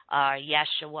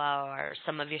 Yeshua, or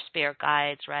some of your spirit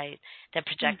guides, right, that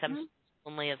project them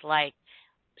only as light.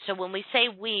 So when we say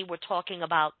we're talking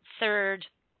about 3rd,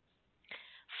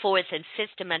 4th, and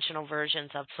 5th dimensional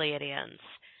versions of Pleiadians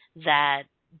that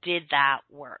did that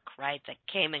work, right, that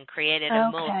came and created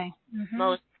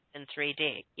most in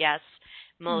 3D. Yes,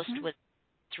 most with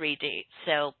 3D.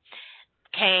 So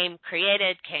came,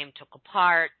 created, took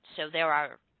apart. So there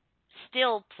are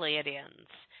still Pleiadians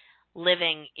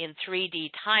living in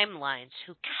 3D timelines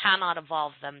who cannot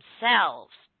evolve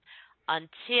themselves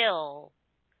until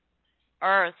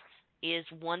Earth is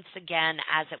once again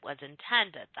as it was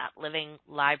intended, that living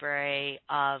library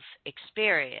of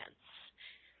experience.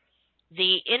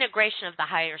 The integration of the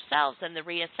higher selves and the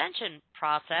re-ascension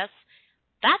process,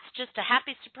 that's just a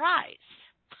happy surprise.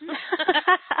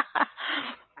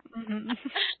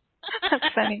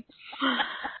 That's funny.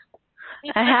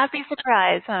 A happy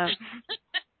surprise, huh?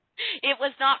 It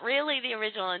was not really the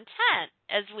original intent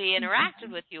as we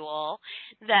interacted with you all,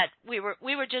 that we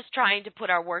were just trying to put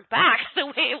our work back the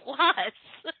way it was.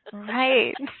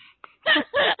 Right.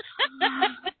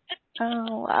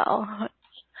 Oh, wow.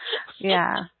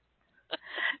 Yeah.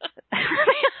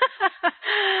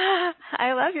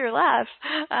 I love your laugh.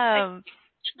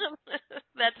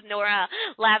 That's Nora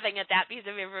laughing at that piece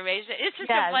of information. It's just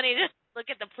so funny to look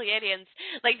at the Pleiadians,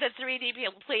 like the 3D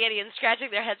Pleiadians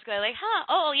scratching their heads going like,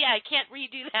 oh yeah, I can't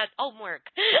redo that homework.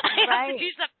 I have to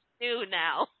do something new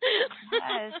now.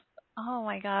 Yes. Oh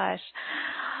my gosh.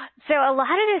 So a lot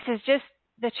of this is just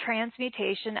the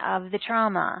transmutation of the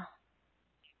trauma,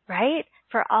 right?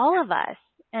 For all of us.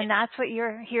 And that's what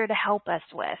you're here to help us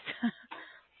with.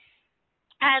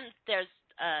 And there's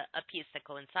a piece that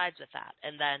coincides with that.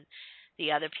 And then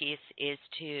the other piece is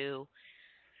to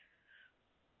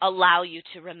allow you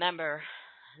to remember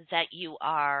that you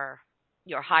are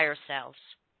your higher selves,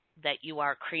 that you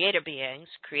are creator beings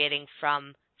creating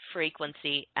from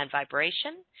frequency and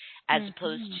vibration, as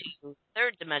opposed to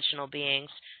 3rd dimensional beings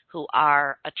who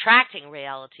are attracting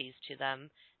realities to them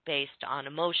based on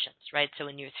emotions, right? So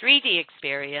in your 3D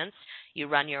experience, you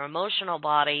run your emotional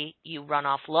body, you run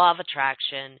off law of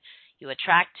attraction, you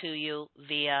attract to you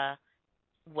via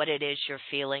what it is you're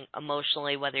feeling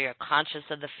emotionally, whether you're conscious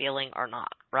of the feeling or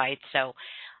not, right? So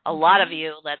a lot of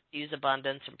you, let's use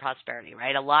abundance and prosperity,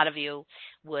 right? A lot of you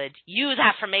would use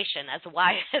affirmation as a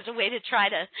way to try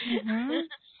to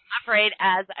operate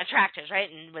as attractors, right?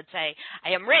 And would say,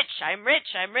 I am rich, I'm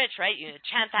rich, I'm rich, right? You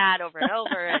chant that over and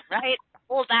over, right?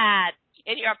 Hold that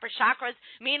in your upper chakras.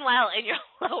 Meanwhile, in your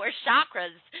lower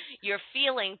chakras, you're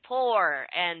feeling poor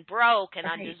and broke and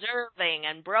undeserving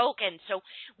and broken. So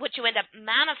what you end up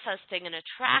manifesting and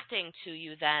attracting to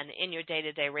you then in your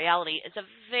day-to-day reality is a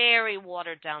very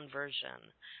watered-down version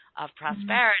of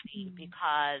prosperity,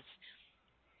 because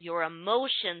your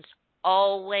emotions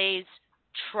always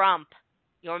trump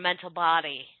your mental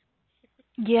body.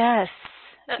 Yes.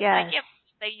 I can't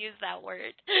believe they use that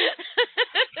word.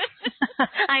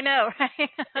 I know, right?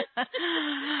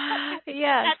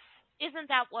 Yes. Isn't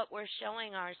that what we're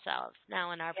showing ourselves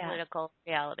now in our political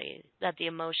reality? That the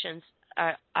emotions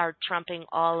are trumping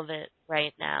all of it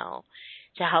right now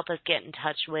to help us get in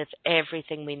touch with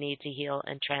everything we need to heal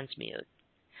and transmute.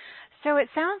 So it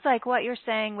sounds like what you're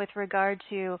saying with regard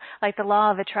to like the law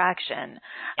of attraction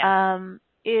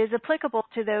is applicable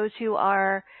to those who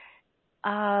are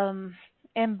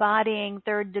embodying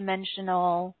third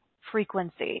dimensional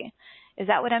frequency. Is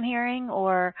that what I'm hearing?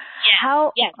 Or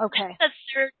how? Yes. Okay. It's the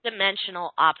third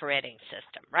dimensional operating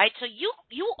system, right? So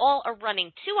you all are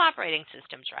running two operating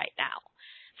systems right now.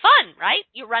 Fun, right?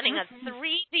 You're running a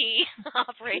 3D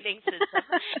operating system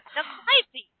and a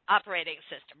 5D operating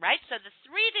system, right? So the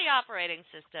 3D operating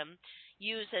system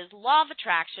uses law of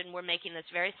attraction. We're making this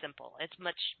very simple. It's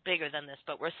much bigger than this,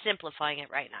 but we're simplifying it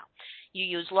right now. You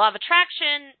use law of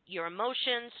attraction, your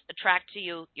emotions attract to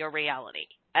you your reality.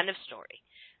 End of story.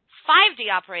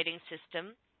 5D operating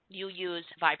system, you use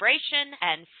vibration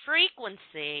and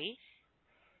frequency.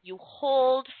 You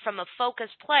hold from a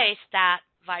focused place that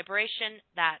vibration,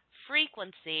 that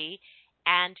frequency,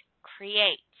 and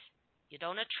create. You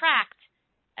don't attract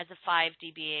as a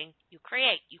 5D being. You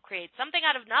create. You create something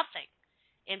out of nothing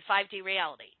in 5D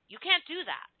reality. You can't do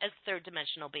that as a third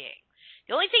dimensional being.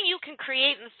 The only thing you can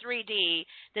create in 3D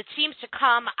that seems to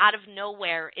come out of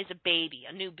nowhere is a baby,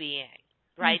 a new being,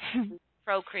 right?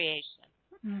 Procreation.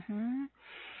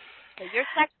 So your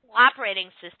sexual operating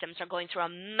systems are going through a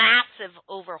massive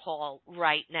overhaul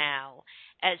right now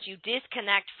as you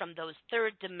disconnect from those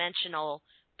third dimensional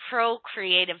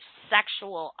procreative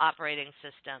sexual operating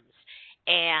systems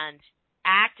and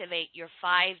activate your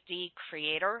 5D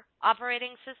creator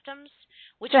operating systems.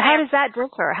 So how does that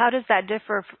differ? How does that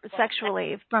differ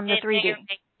sexually from the 3D?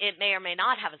 It may or may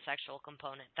not have a sexual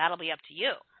component. That'll be up to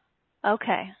you.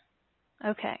 Okay.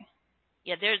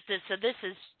 Yeah, there's this. So this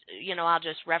is, I'll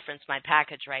just reference my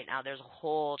package right now. There's a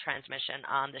whole transmission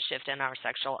on the shift in our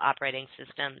sexual operating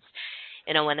systems.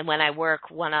 When I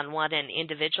work one-on-one and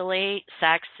individually,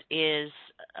 sex is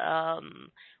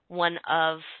one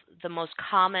of the most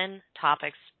common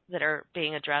topics that's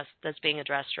being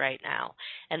addressed right now,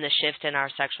 and the shift in our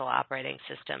sexual operating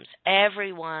systems.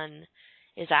 Everyone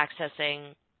is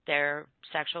accessing their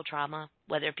sexual trauma,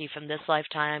 whether it be from this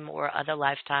lifetime or other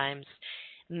lifetimes.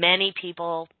 Many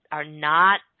people are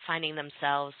not finding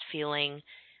themselves feeling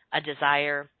a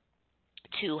desire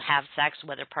to have sex,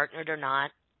 whether partnered or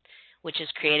not, which is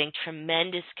creating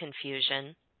tremendous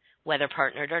confusion, whether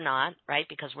partnered or not, right?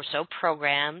 Because we're so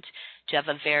programmed to have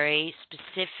a very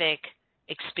specific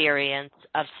experience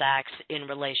of sex in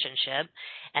relationship.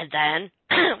 And then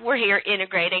we're here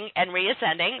integrating and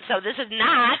reascending. So this is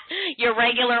not your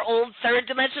regular old third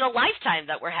dimensional lifetime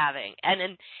that we're having.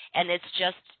 And it's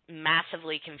just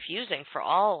massively confusing for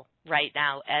all right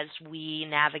now as we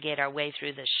navigate our way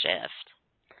through this shift.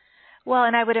 Well,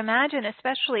 and I would imagine,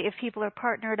 especially if people are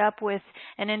partnered up with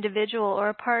an individual or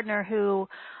a partner who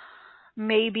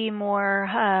may be more,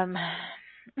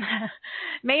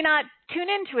 may not tune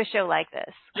into a show like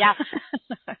this. Yeah.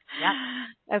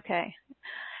 Okay.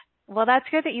 Well, that's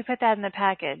good that you put that in the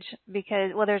package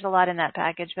because, there's a lot in that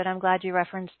package, but I'm glad you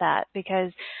referenced that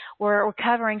because we're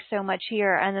covering so much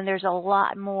here, and then there's a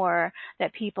lot more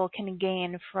that people can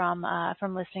gain from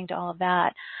listening to all of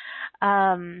that.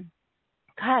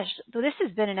 Gosh, this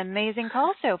has been an amazing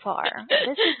call so far.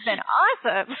 This has been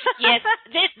awesome. Yes,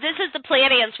 this is the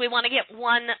Pleiadians. We want to get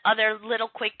one other little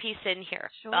quick piece in here.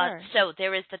 Sure. So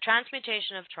there is the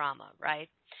transmutation of trauma, right?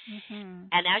 And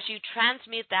as you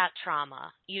transmute that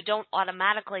trauma, you don't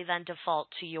automatically then default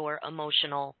to your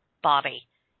emotional body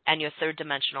and your third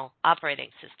dimensional operating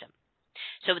system.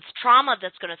 So it's trauma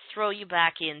that's going to throw you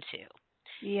back into.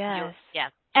 Yes.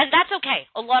 And that's okay.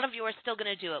 A lot of you are still going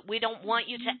to do it. We don't want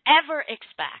you to ever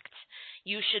expect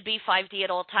you should be 5D at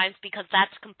all times because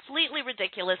that's completely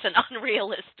ridiculous and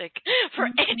unrealistic for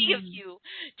any of you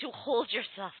to hold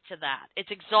yourself to that.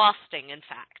 It's exhausting, in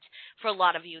fact, for a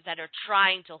lot of you that are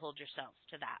trying to hold yourselves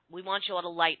to that. We want you all to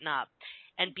lighten up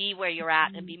and be where you're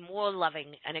at and be more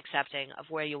loving and accepting of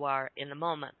where you are in the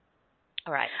moment.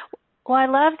 All right. Well, I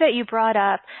love that you brought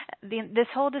up this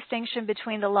whole distinction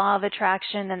between the law of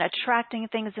attraction and attracting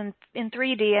things in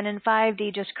 3D and in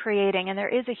 5D just creating. And there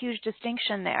is a huge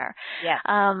distinction there. Yes.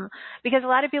 Because a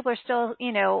lot of people are still,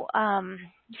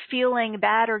 feeling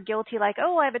bad or guilty, like,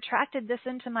 oh, I've attracted this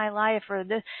into my life or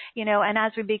this, and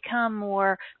as we become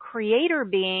more creator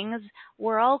beings,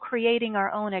 we're all creating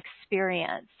our own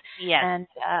experience. Yes. And,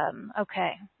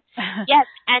 okay. Yes,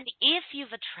 and if you've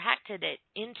attracted it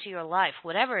into your life,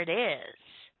 whatever it is,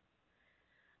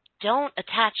 don't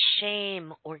attach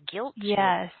shame or guilt to it.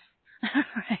 Yes.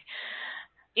 Right.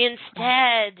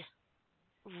 Instead,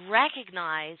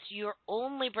 recognize you're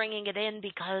only bringing it in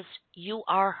because you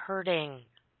are hurting.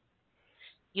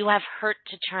 You have hurt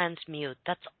to transmute.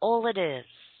 That's all it is.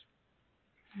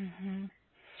 Mm-hmm.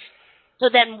 So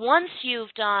then once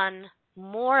you've done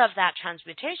more of that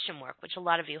transmutation work, which a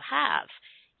lot of you have,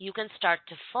 you can start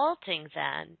defaulting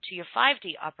then to your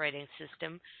 5D operating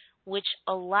system, which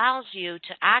allows you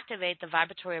to activate the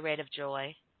vibratory rate of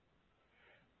joy.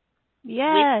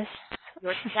 Yes.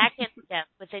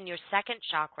 Within your second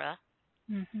chakra.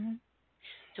 Mm-hmm.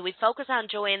 So we focus on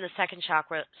joy in the second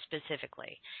chakra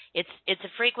specifically. It's a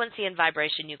frequency and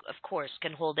vibration you, of course,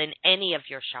 can hold in any of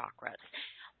your chakras.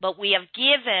 But we have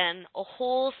given a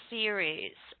whole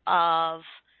series of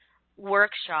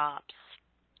workshops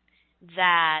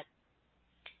that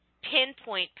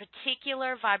pinpoint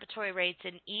particular vibratory rates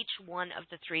in each one of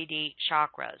the 3D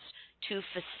chakras to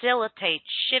facilitate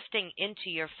shifting into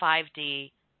your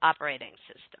 5D operating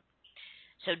system.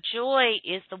 So joy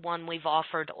is the one we've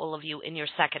offered all of you in your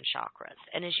second chakras.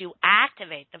 And as you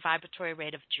activate the vibratory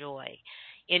rate of joy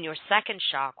in your second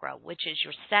chakra, which is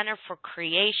your center for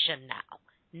creation now,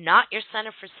 not your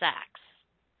center for sex,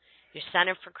 your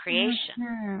center for creation.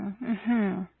 Mm-hmm.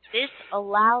 Mm-hmm. This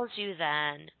allows you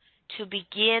then to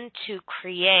begin to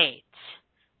create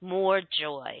more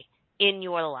joy in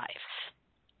your life.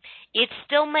 It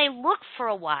still may look for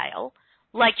a while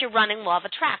like you're running law of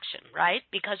attraction, right?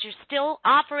 Because you're still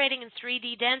operating in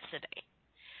 3D density.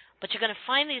 But you're going to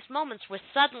find these moments where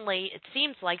suddenly it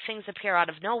seems like things appear out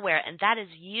of nowhere, and that is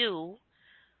you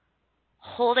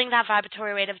holding that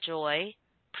vibratory rate of joy,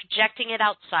 projecting it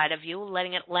outside of you,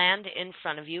 letting it land in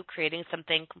front of you, creating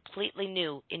something completely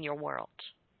new in your world.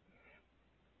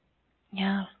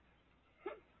 Yeah.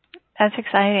 That's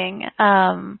exciting.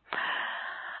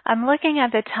 I'm looking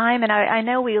at the time, and I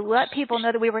know we let people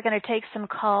know that we were going to take some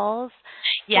calls.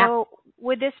 Yeah. So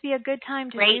would this be a good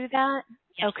time to do that?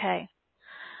 Yes. Okay.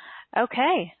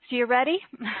 Okay. So you're ready?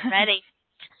 Ready.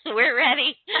 We're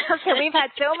ready. Okay. We've had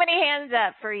so many hands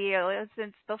up for you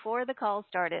since before the call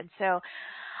started. So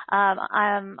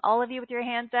all of you with your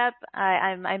hands up,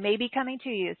 I may be coming to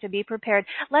you, so be prepared.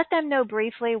 Let them know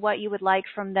briefly what you would like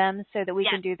from them so that we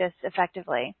can do this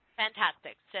effectively.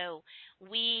 Fantastic. So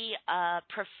we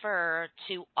prefer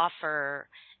to offer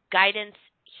guidance,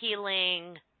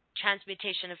 healing,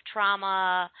 transmutation of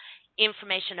trauma,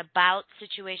 information about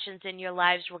situations in your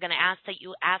lives. We're going to ask that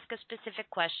you ask a specific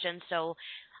question. So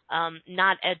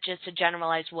not just a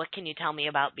generalized, what can you tell me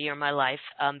about me or my life?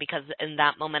 Because in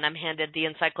that moment I'm handed the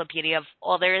encyclopedia of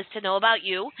all there is to know about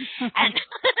you. And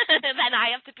then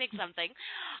I have to pick something.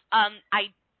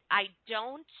 I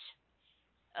don't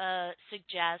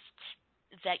suggest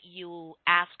that you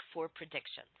ask for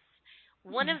predictions.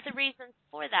 One of the reasons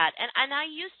for that, and I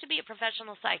used to be a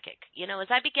professional psychic. As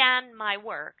I began my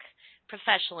work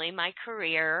professionally, my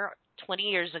career 20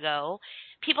 years ago,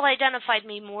 people identified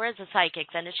me more as a psychic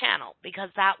than a channel because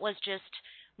that was just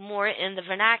more in the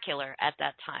vernacular at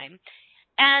that time.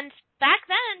 And back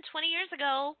then, 20 years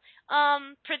ago,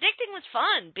 predicting was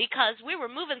fun because we were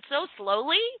moving so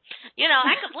slowly.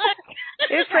 I could look.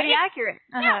 It was pretty accurate.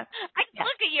 Yeah, I could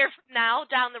look a year from now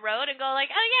down the road and go like,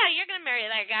 oh, yeah, you're going to marry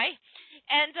that guy.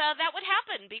 And that would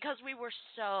happen because we were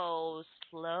so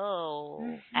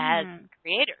slow as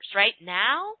creators. Right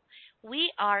now,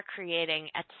 we are creating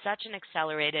at such an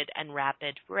accelerated and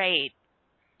rapid rate.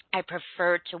 I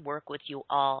prefer to work with you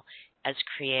all as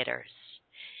creators.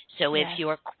 So if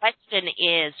your question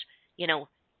is,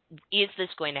 is this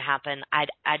going to happen?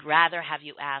 I'd rather have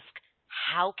you ask,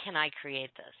 how can I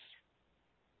create this?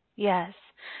 Yes.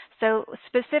 So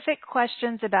specific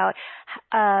questions about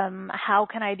how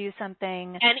can I do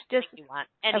something? Anything you want.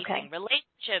 Anything. Okay.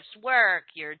 Relationships, work,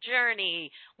 your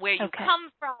journey, where you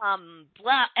come from,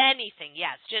 blah, anything.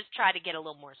 Yes. Just try to get a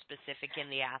little more specific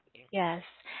in the asking. Yes.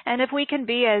 And if we can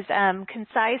be as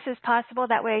concise as possible,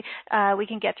 that way we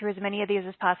can get through as many of these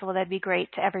as possible, that'd be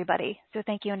great to everybody. So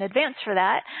thank you in advance for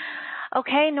that.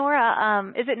 Okay,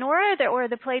 Nora, is it Nora or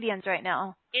the Pleiadians right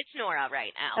now? It's Nora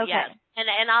right now, okay. Yes.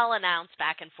 And I'll announce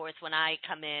back and forth when I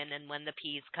come in and when the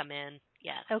P's come in.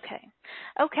 Yes. Okay.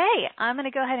 I'm going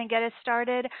to go ahead and get us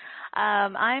started.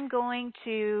 I'm going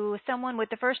to someone with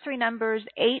the first three numbers,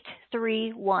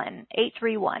 831.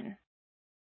 831.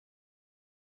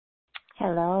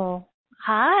 Hello.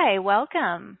 Hi,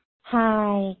 welcome.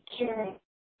 Hi, Karen.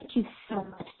 Thank you so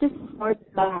much. This is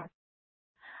Morgan.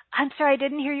 I'm sorry, I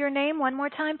didn't hear your name. One more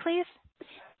time, please.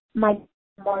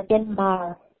 Morgan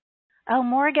Marr. Oh,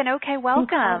 Morgan. Okay,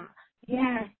 welcome.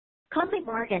 Call me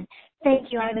Morgan.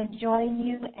 Thank you. I'm enjoying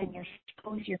you and your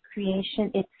shows, your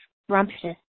creation. It's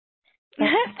scrumptious.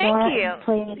 Thank you.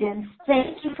 Pleiadians,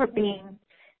 thank you for being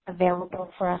available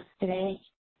for us today.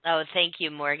 Oh, thank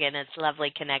you, Morgan. It's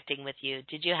lovely connecting with you.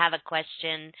 Did you have a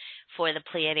question for the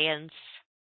Pleiadians?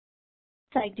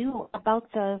 I do,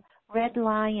 about the red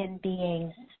lion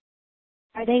beings.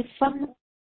 Are they from?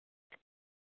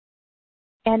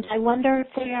 And I wonder if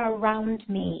they are around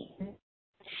me.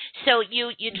 So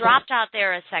you dropped out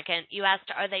there a second. You asked,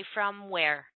 are they from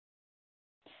where?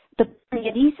 The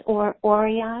Pleiades or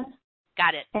Orion?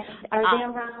 Got it. And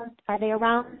are they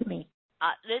around me?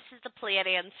 This is the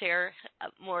Pleiadians here,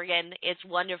 Morgan. It's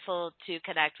wonderful to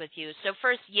connect with you. So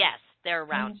first, yes, they're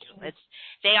around you.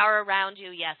 They are around you,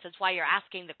 yes. That's why you're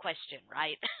asking the question,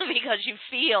 right? Because you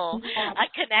feel a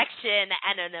connection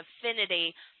and an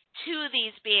affinity to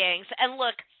these beings. And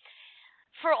look,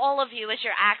 for all of you, as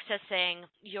you're accessing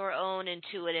your own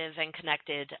intuitive and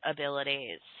connected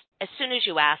abilities, as soon as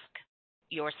you ask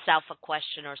yourself a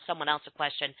question or someone else a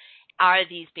question, are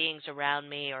these beings around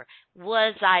me, or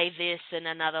was I this in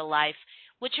another life?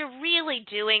 What you're really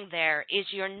doing there is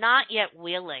you're not yet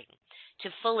willing to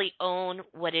fully own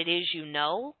what it is you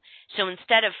know. So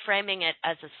instead of framing it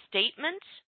as a statement,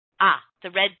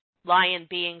 the red lion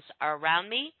beings are around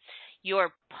me,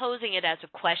 you're posing it as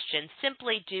a question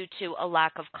simply due to a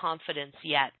lack of confidence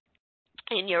yet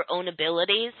in your own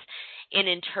abilities in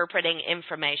interpreting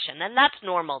information. And that's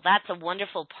normal. That's a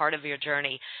wonderful part of your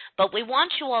journey. But we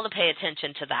want you all to pay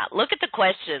attention to that. Look at the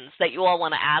questions that you all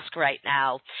want to ask right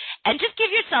now. And just give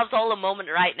yourselves all a moment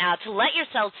right now to let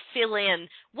yourselves fill in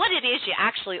what it is you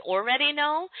actually already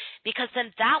know, because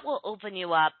then that will open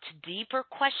you up to deeper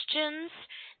questions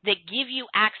that give you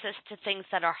access to things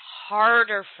that are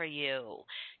harder for you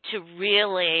to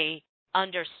really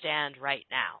understand right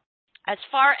now. As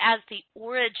far as the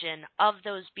origin of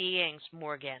those beings,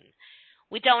 Morgan,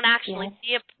 we don't actually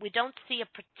see a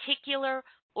particular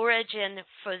origin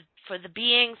for the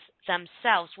beings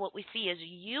themselves. What we see is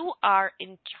you are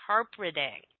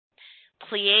interpreting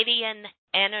Pleiadian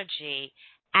energy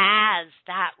as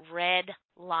that red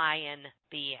lion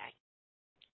being.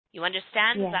 You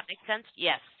understand? Yes. Does that make sense?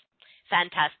 Yes.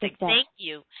 Fantastic. Exactly. Thank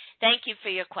you. Thank you for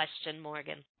your question,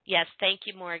 Morgan. Yes, thank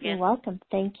you, Morgan. You're welcome.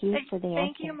 Thank you for the answer.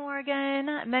 Thank you, Morgan.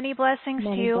 Many blessings to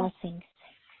you. Many blessings.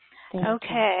 Thank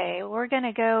you. We're going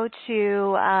to go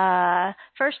to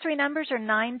first three numbers are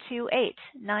 928.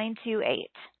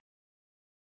 928.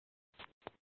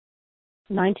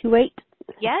 928?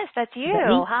 Yes, that's you.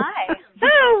 Hi.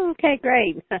 Oh, okay,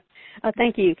 great.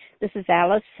 Thank you. This is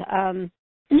Alice.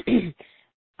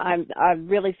 I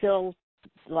really feel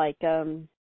like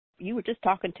you were just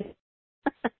talking to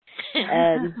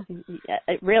and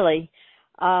really,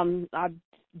 I've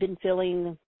been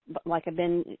feeling like I've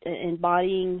been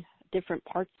embodying different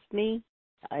parts of me.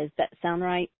 Does that sound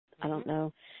right? I don't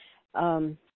know.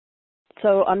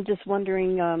 So I'm just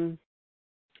wondering, am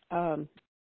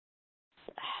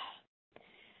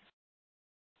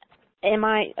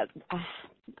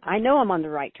I know I'm on the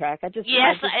right track. I could feel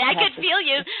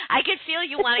you. I could feel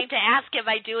you wanting to ask, am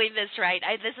I doing this right?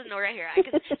 This is Nora here.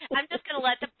 I'm just going to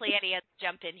let the Pleiadians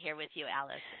jump in here with you,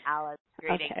 Alice. Alice,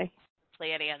 greetings. Okay.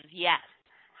 Pleiadians, yes.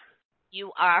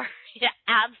 You are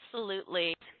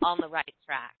absolutely on the right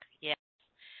track. Yes.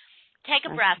 Take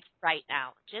a breath right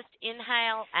now. Just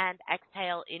inhale and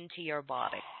exhale into your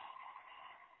body.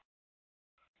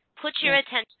 Put your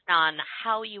attention on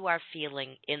how you are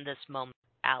feeling in this moment,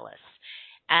 Alice.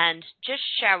 And just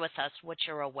share with us what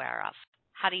you're aware of.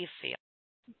 How do you feel?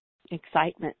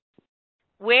 Excitement.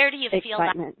 Where do you feel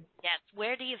that? Yes.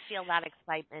 Where do you feel that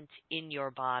excitement in your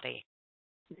body?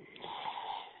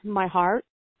 My heart,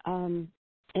 in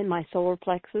my solar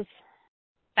plexus.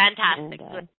 Fantastic.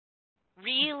 Good.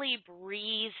 Really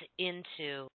breathe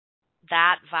into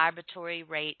that vibratory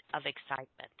rate of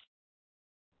excitement.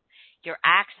 You're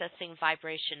accessing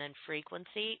vibration and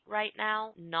frequency right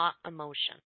now, not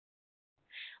emotion.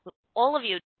 All of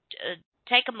you,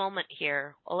 take a moment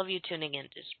here, all of you tuning in,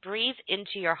 just breathe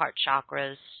into your heart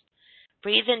chakras,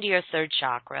 breathe into your third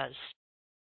chakras,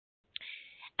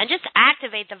 and just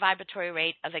activate the vibratory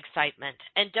rate of excitement.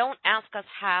 And don't ask us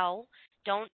how,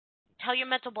 don't tell your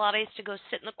mental bodies to go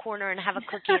sit in the corner and have a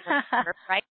cookie in the corner,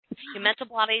 right? Your mental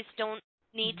bodies don't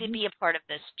need to be a part of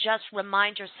this. Just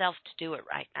remind yourself to do it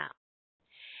right now.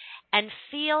 And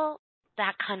feel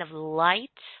that kind of light,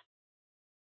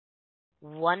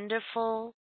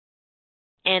 wonderful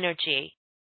energy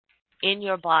in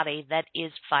your body that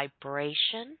is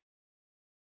vibration,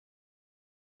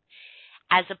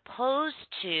 as opposed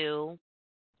to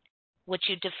what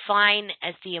you define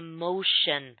as the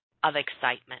emotion of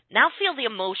excitement. Now feel the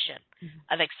emotion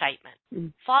of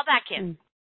excitement. Fall back in.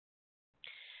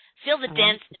 Feel the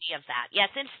density of that. Yes,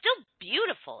 it's still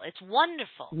beautiful. It's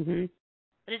wonderful.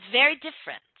 But it's very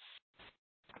different.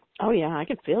 Oh, yeah, I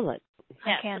can feel it.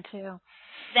 Yes. I can too.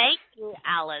 Thank you,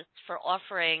 Alice, for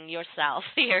offering yourself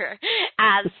here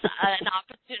as an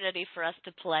opportunity for us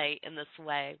to play in this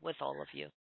way with all of you.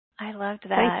 I loved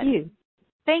that. Thank you.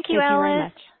 Thank you, Alice. Very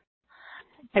much.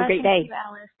 Have a great day. Thank you,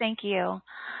 Alice. Thank you.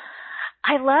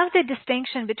 I love the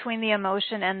distinction between the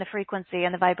emotion and the frequency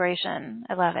and the vibration.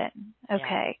 I love it.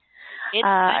 Okay.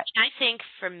 I think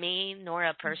for me,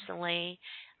 Nora, personally,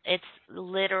 it's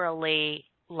literally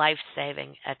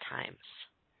life-saving at times.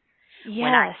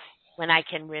 Yes. When I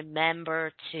can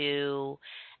remember to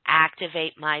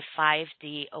activate my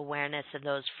 5D awareness in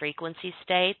those frequency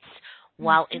states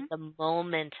while in the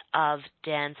moment of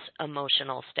dense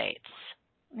emotional states.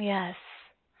 Yes.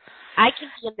 I can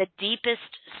be in the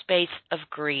deepest space of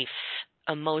grief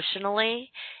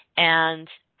emotionally and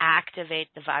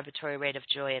activate the vibratory rate of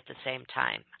joy at the same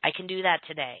time. I can do that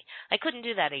today. I couldn't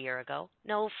do that a year ago.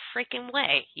 No freaking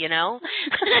way, you know?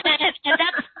 And that's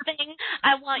the thing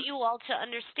I want you all to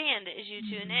understand as you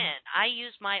tune in. I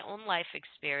use my own life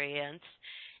experience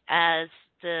as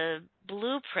the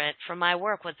blueprint for my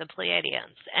work with the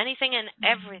Pleiadians. Anything and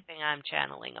everything I'm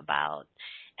channeling about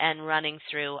and running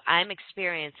through, I'm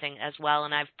experiencing as well,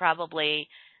 and I've probably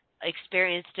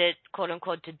experienced it, quote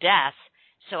unquote, to death,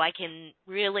 so I can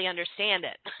really understand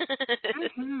it.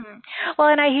 Well,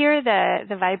 and I hear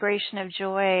the vibration of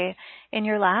joy in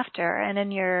your laughter and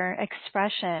in your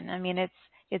expression. I mean,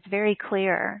 it's very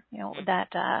clear, you know, that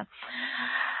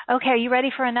okay, are you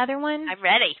ready for another one? I'm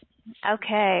ready.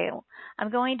 Okay. I'm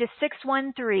going to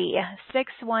 613.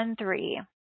 613.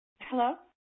 Hello?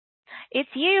 It's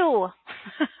you.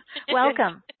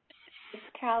 Welcome. It's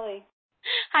Callie.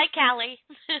 Hi, Callie.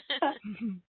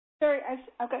 Sorry,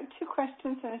 I've got two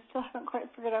questions and I still haven't quite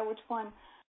figured out which one.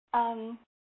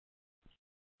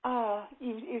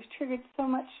 You've triggered so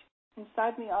much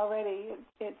inside me already.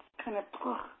 It's kind of.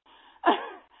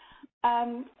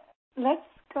 Let's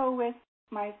go with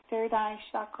my third eye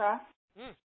chakra.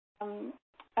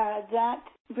 That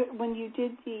when you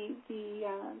did the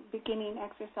beginning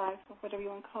exercise or whatever you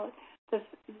want to call it,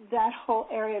 that whole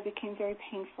area became very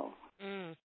painful.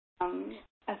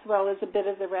 As well as a bit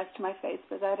of the rest of my face,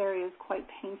 but that area is quite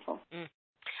painful.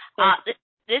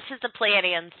 This is the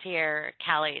Pleiadians here,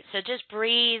 Callie. So just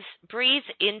breathe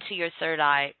into your third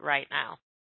eye right now.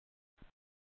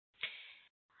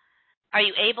 Are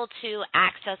you able to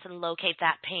access and locate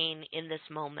that pain in this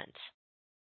moment?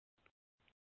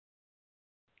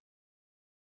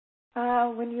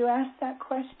 When you asked that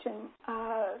question,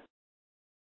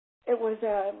 it was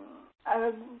a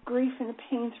grief and a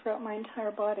pain throughout my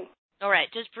entire body. All right,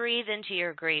 just breathe into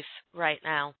your grief right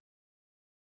now.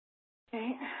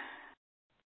 Okay.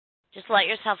 Just let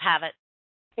yourself have it.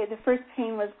 Okay, the first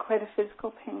pain was quite a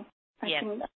physical pain. I Yes.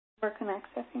 can work on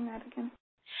accessing that again.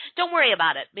 Don't worry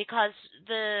about it, because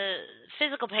the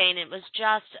physical pain, it was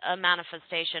just a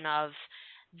manifestation of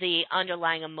the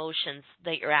underlying emotions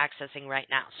that you're accessing right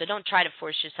now. So don't try to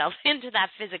force yourself into that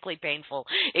physically painful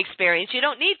experience. You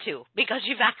don't need to, because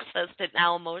you've accessed it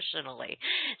now emotionally.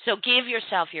 So give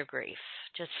yourself your grief.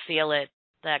 Just feel it,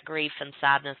 that grief and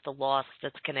sadness, the loss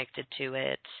that's connected to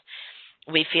it.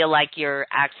 We feel like you're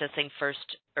accessing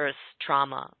first Earth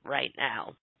trauma right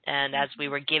now. And as we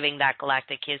were giving that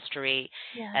galactic history,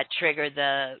 that triggered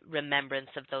the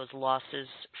remembrance of those losses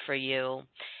for you.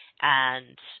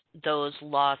 And those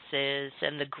losses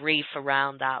and the grief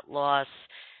around that loss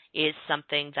is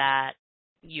something that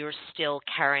you're still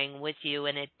carrying with you,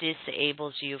 and it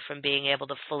disables you from being able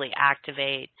to fully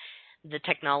activate the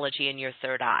technology in your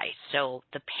third eye. So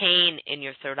the pain in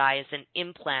your third eye is an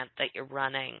implant that you're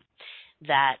running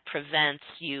that prevents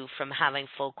you from having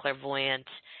full clairvoyant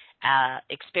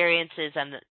experiences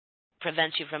and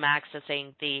prevents you from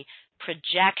accessing the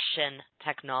projection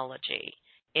technology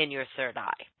in your third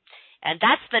eye. And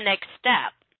that's the next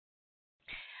step.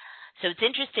 So it's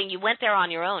interesting, you went there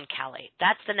on your own, Callie.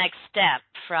 That's the next step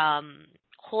from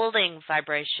holding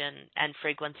vibration and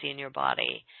frequency in your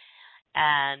body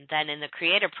And then in the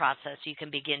creator process, you can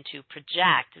begin to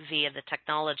project via the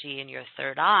technology in your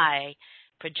third eye,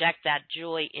 project that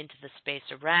joy into the space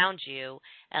around you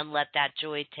and let that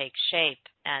joy take shape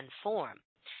and form.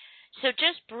 So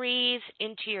just breathe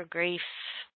into your grief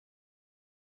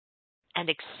and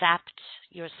accept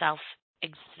yourself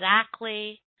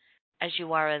exactly as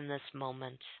you are in this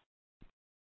moment.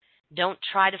 Don't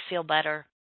try to feel better.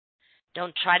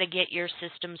 Don't try to get your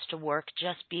systems to work.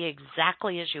 Just be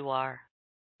exactly as you are.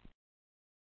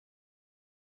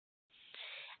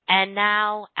 And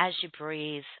now, as you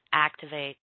breathe,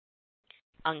 activate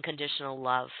unconditional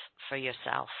love for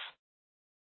yourself.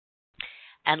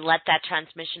 And let that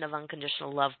transmission of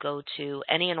unconditional love go to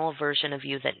any and all version of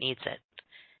you that needs it.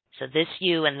 So this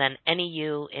you and then any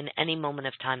you in any moment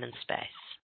of time and space.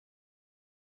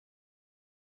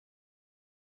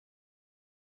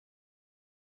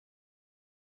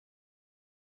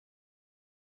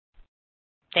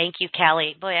 Thank you,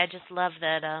 Callie. Boy, I just love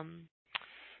that,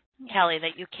 Callie,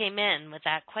 that you came in with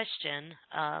that question.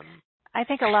 I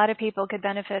think a lot of people could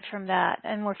benefit from that,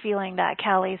 and we're feeling that,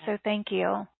 Callie, so thank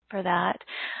you for that.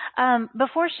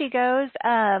 Before she goes,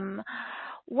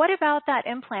 what about that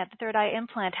implant, the third eye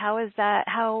implant? How is that?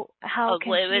 How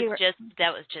can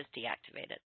that was just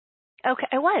deactivated. Okay,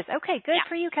 it was. Okay, good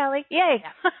for you, Callie. Yay.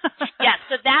 Yeah,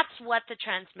 so that's what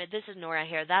this is Nora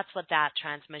here, that's what that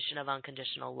transmission of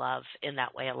unconditional love in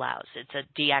that way allows. It's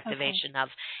a deactivation of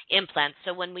implants.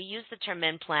 So when we use the term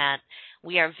implant,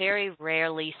 we are very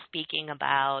rarely speaking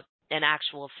about an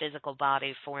actual physical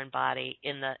body, foreign body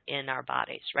in our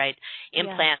bodies, right?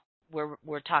 Implant,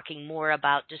 we're talking more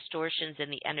about distortions in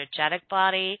the energetic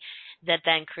body that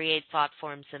then create thought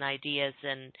forms and ideas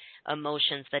and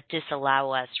emotions that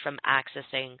disallow us from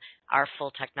accessing our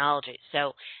full technology.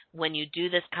 So when you do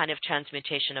this kind of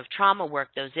transmutation of trauma work,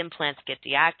 those implants get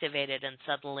deactivated and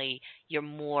suddenly you're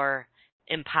more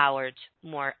empowered,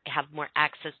 have more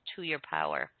access to your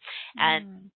power.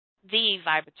 And the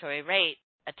vibratory rate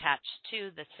attached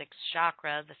to the sixth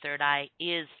chakra, the third eye,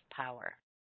 is power.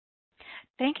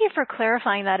 Thank you for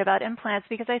clarifying that about implants,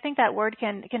 because I think that word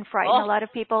can frighten a lot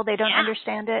of people. They don't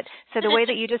understand it. So the way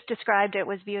that you just described it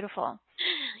was beautiful.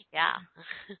 Yeah.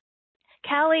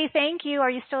 Callie, thank you. Are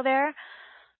you still there?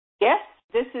 Yes.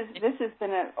 This has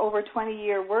been an over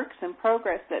 20-year works in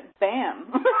progress that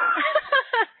bam.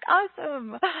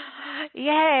 Awesome.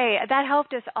 Yay. That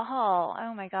helped us all.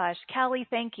 Oh my gosh. Callie,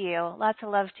 thank you. Lots of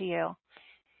love to you.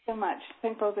 So much.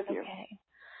 Thank both of you.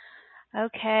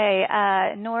 Okay.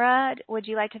 Nora, would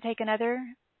you like to take another?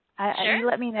 Sure. You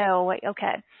let me know.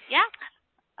 Okay.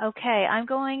 Yeah. Okay. I'm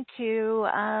going to,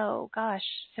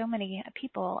 so many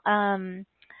people.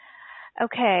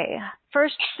 Okay.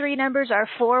 First three numbers are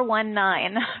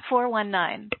 419.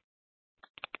 419.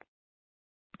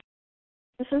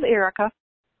 This is Erica.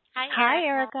 Hi,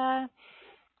 Erica.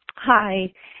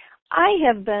 Hi. I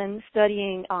have been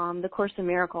studying the Course in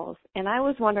Miracles, and I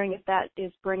was wondering if that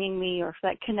is bringing me, or if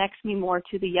that connects me more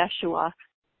to the Yeshua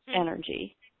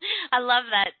energy. I love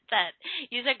that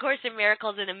you said Course in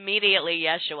Miracles and immediately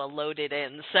Yeshua loaded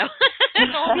in. So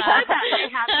hold on.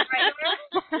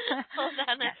 Hold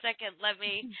on a second. Let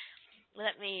me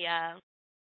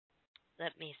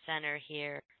center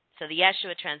here. So the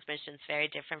Yeshua transmission is very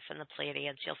different from the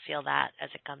Pleiadians. You'll feel that as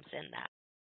it comes in now.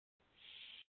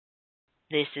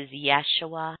 This is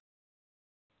Yeshua.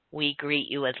 We greet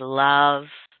you with love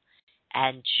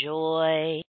and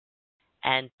joy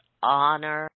and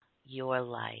honor your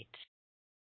light.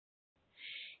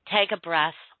 Take a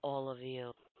breath, all of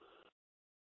you.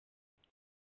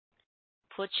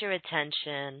 Put your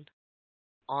attention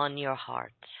on your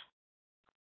heart.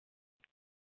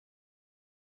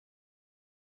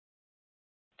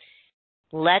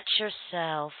 Let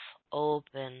yourself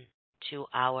open to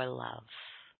our love.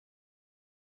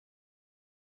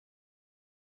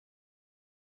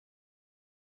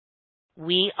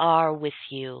 We are with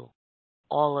you,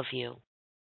 all of you.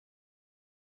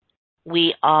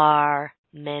 We are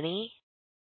many,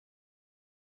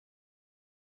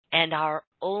 and our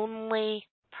only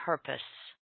purpose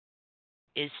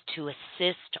is to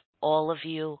assist all of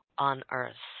you on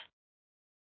earth.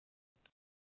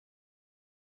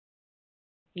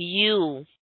 You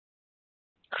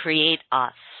create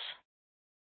us.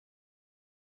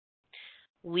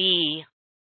 We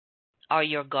are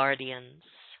your guardians.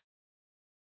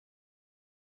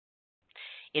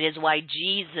 It is why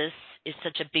Jesus is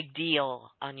such a big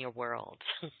deal on your world.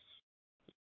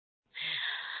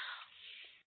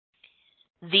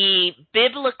 The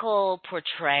biblical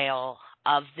portrayal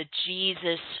of the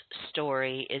Jesus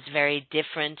story is very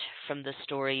different from the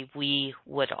story we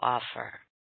would offer.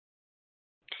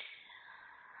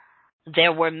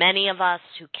 There were many of us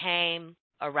who came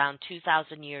around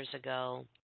 2,000 years ago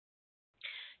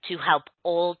to help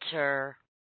alter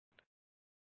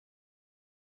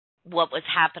what was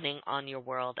happening on your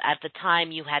world. At the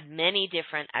time, you had many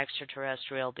different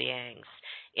extraterrestrial beings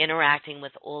interacting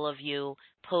with all of you,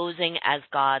 posing as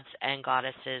gods and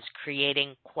goddesses,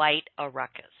 creating quite a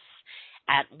ruckus.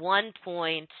 At one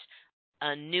point,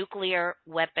 a nuclear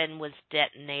weapon was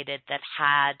detonated that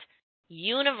had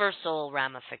universal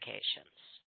ramifications.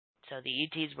 So the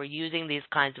ETs were using these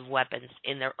kinds of weapons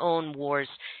in their own wars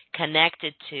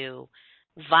connected to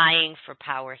vying for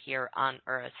power here on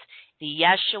Earth. The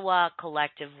Yeshua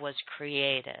Collective was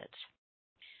created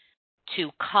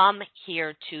to come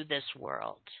here to this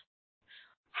world,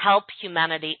 help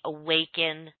humanity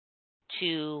awaken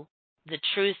to the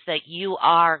truth that you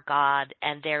are God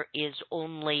and there is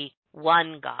only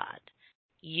one God,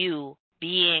 you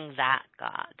being that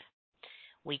God.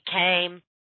 We came,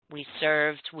 we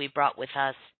served, we brought with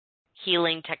us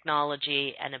healing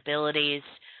technology and abilities.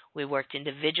 We worked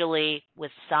individually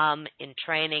with some in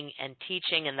training and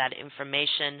teaching, and that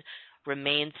information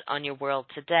remains on your world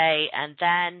today. And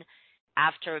then,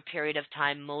 after a period of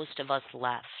time, most of us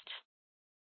left.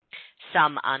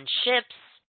 Some on ships,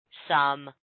 some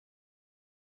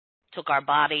took our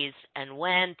bodies and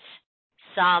went,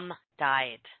 some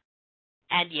died.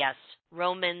 And yes,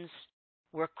 Romans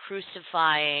were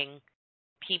crucifying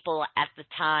people at the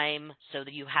time, so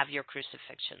that you have your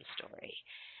crucifixion story.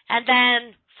 And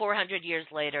then 400 years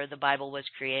later, the Bible was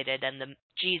created, and the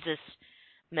Jesus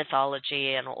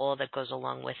mythology and all that goes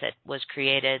along with it was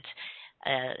created,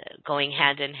 going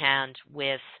hand in hand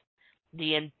with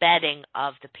the embedding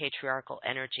of the patriarchal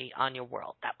energy on your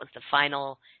world. That was the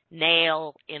final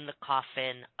nail in the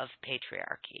coffin of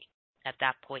patriarchy at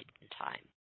that point in time.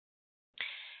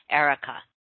 Erica,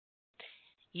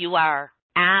 you are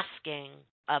asking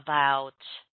about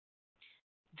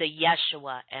the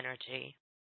Yeshua energy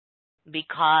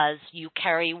because you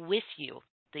carry with you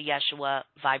the Yeshua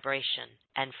vibration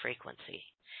and frequency.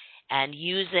 And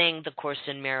using the Course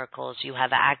in Miracles, you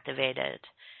have activated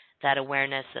that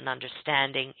awareness and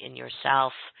understanding in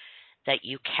yourself that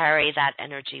you carry that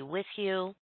energy with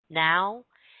you now,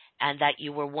 and that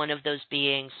you were one of those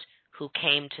beings who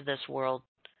came to this world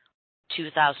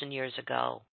 2,000 years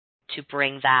ago to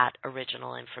bring that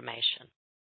original information.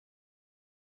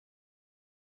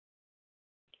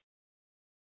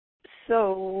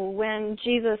 So when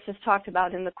Jesus is talked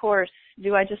about in the Course,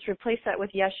 do I just replace that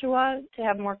with Yeshua to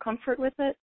have more comfort with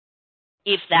it?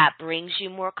 If that brings you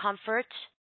more comfort,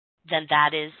 then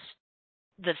that is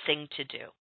the thing to do.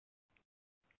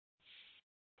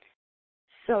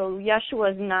 So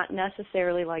Yeshua is not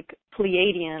necessarily like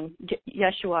Pleiadian.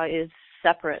 Yeshua is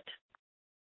separate.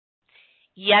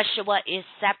 Yeshua is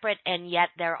separate, and yet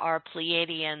there are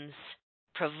Pleiadians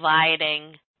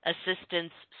providing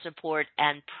assistance, support,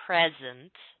 and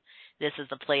presence. This is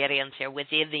the Pleiadians here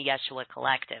within the Yeshua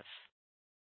Collective.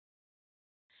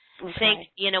 Okay. Think,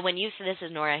 when this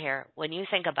is Nora here, when you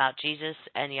think about Jesus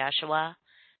and Yeshua,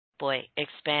 boy,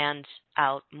 expand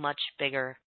out much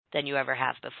bigger than you ever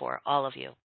have before, all of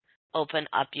you. Open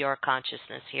up your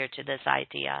consciousness here to this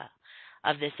idea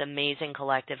of this amazing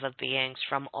collective of beings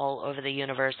from all over the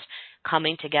universe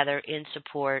coming together in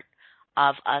support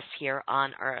of us here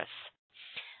on Earth.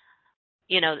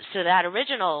 So that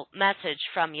original message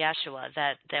from Yeshua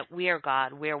that we are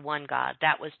God, we're one God,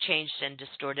 that was changed and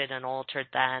distorted and altered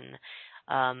then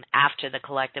after the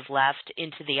collective left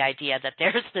into the idea that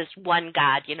there's this one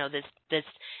God,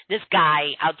 this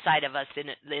guy outside of us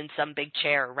in some big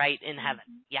chair right in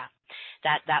heaven. Yeah,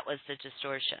 that was the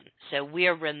distortion. So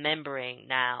we're remembering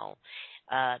now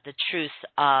the truth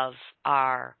of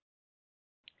our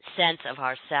sense of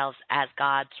ourselves as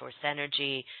God, source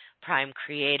energy, prime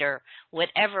creator,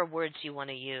 whatever words you want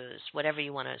to use, whatever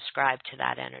you want to ascribe to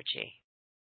that energy.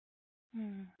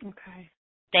 Okay.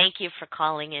 Thank you for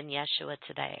calling in Yeshua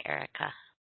today, Erica.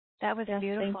 That was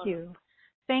beautiful. Thank you.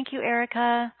 Thank you,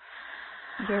 Erica.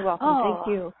 You're welcome. Thank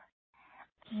you.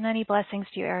 Many blessings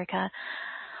to you, Erica.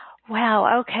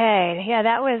 Wow. Okay. Yeah,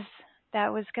 that was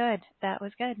good. That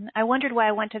was good. I wondered why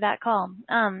I went to that call.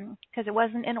 Because it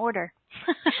wasn't in order.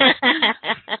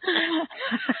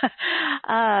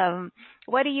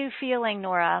 What are you feeling,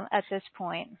 Nora, at this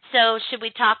point? So should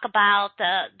we talk about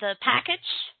the package?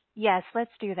 Yes,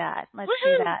 let's do that. Do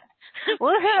that.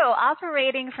 Woohoo!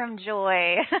 Operating from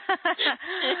joy.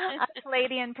 A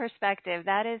Pleiadian perspective.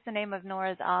 That is the name of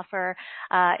Nora's offer.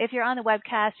 If you're on the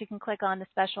webcast, you can click on the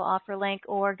special offer link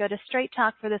or go to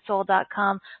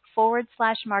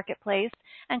straighttalkforthesoul.com/marketplace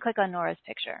and click on Nora's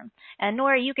picture. And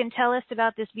Nora, you can tell us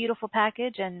about this beautiful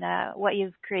package and what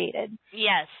you've created.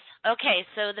 Yes. Okay,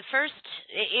 so the first,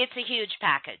 it's a huge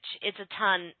package. It's a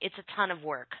ton of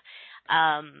work.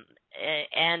 And,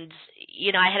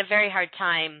 I had a very hard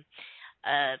time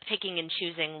picking and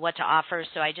choosing what to offer,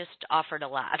 so I just offered a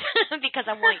lot because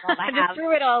I want y'all to have. Just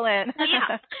threw it all in.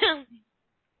 Yeah.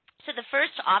 So the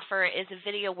first offer is a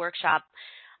video workshop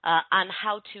on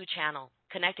how to channel,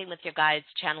 connecting with your guides,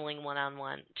 channeling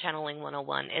one-on-one, channeling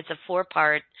 101. It's a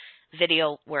 4-part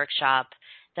video workshop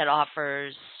that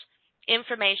offers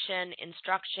information,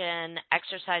 instruction,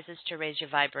 exercises to raise your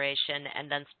vibration, and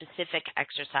then specific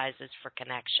exercises for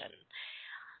connection.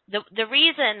 The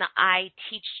reason I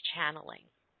teach channeling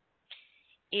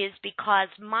is because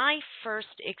my first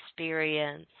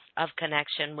experience of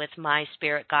connection with my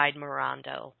spirit guide,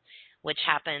 Mirando, which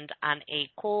happened on a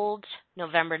cold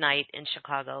November night in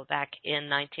Chicago back in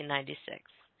 1996,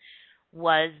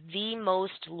 was the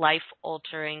most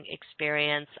life-altering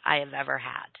experience I have ever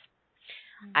had.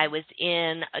 I was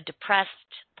in a depressed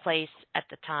place at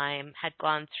the time, had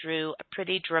gone through a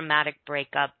pretty dramatic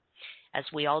breakup, as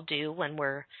we all do when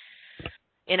we're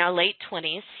in our late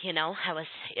 20s.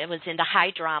 I was into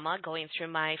high drama, going through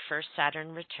my first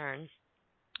Saturn return.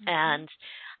 And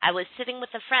I was sitting with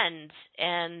a friend,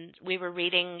 and we were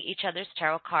reading each other's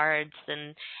tarot cards,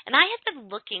 and I had been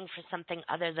looking for something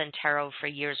other than tarot for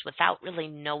years without really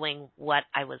knowing what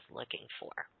I was looking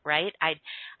for, right? I'd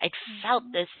felt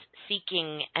this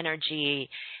seeking energy,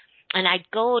 and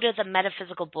I'd go to the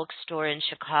metaphysical bookstore in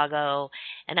Chicago,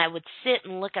 and I would sit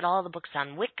and look at all the books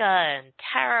on Wicca and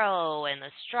tarot and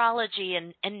astrology,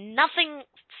 and nothing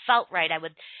felt right.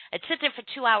 I'd sit there for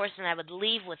 2 hours, and I would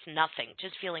leave with nothing,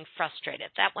 just feeling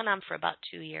frustrated. That went on for about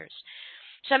 2 years.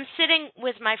 So I'm sitting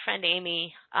with my friend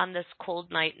Amy on this cold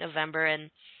night in November,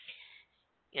 and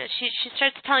she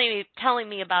starts telling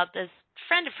me about this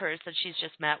friend of hers that she's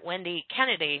just met, Wendy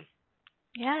Kennedy.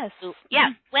 Yes.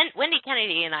 Wendy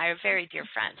Kennedy and I are very dear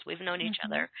friends. We've known each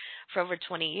other for over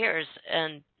 20 years.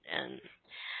 And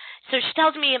so she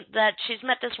tells me that she's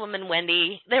met this woman,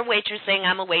 Wendy. They're waitressing.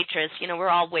 I'm a waitress. We're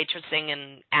all waitressing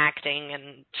and acting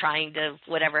and trying to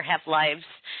have lives.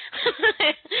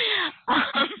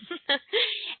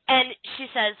 And she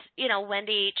says,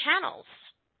 Wendy channels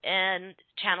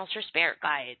her spirit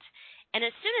guides. And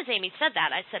as soon as Amy said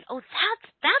that, I said, oh,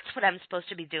 that's what I'm supposed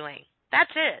to be doing.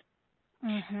 That's it.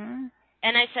 Mm-hmm.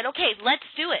 And I said, okay, let's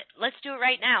do it. Let's do it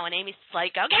right now. And Amy's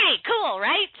like, okay, cool,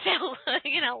 right? So,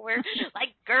 we're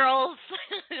like girls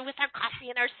with our coffee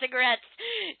and our cigarettes,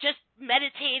 just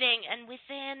meditating. And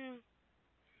within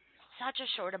such a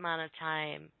short amount of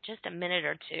time, just a minute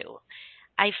or two,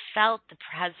 I felt the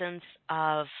presence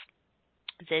of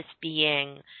this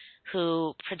being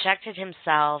who projected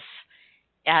himself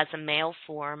as a male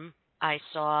form. I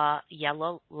saw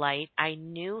yellow light. I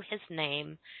knew his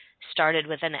name started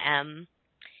with an M.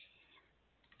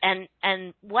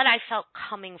 And what I felt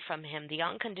coming from him, the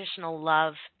unconditional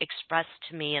love expressed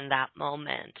to me in that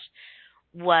moment,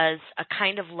 was a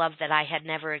kind of love that I had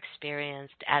never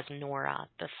experienced as Nora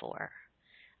before.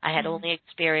 I had only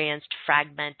experienced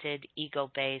fragmented,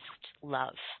 ego-based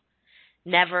love.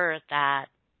 Never that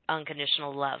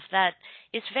unconditional love that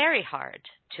is very hard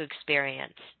to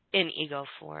experience in ego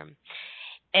form.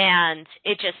 And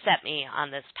it just set me on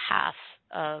this path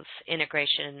of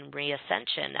integration and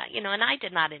re-ascension, and I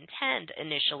did not intend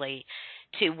initially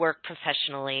to work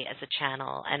professionally as a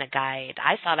channel and a guide.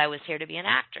 I thought I was here to be an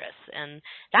actress, and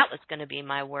that was going to be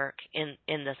my work in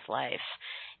this life.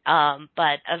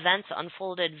 But events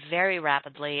unfolded very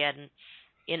rapidly, and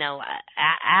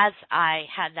as I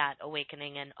had that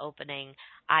awakening and opening,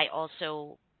 I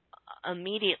also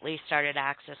immediately started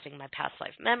accessing my past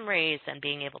life memories and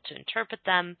being able to interpret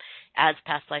them as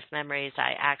past life memories.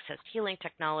 I accessed healing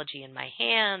technology in my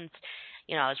hands.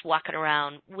 I was walking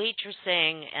around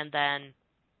waitressing and then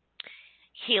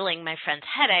healing my friends'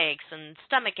 headaches and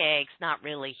stomach aches, not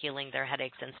really healing their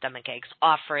headaches and stomach aches,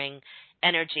 offering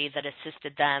energy that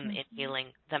assisted them in healing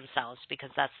themselves,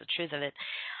 because that's the truth of it.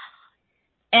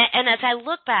 And as I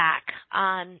look back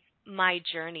on my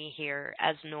journey here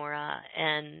as Nora,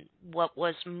 and what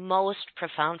was most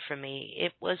profound for me,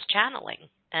 it was channeling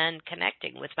and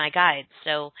connecting with my guides.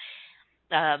 So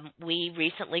we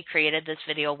recently created this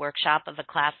video workshop of a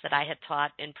class that I had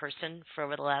taught in person for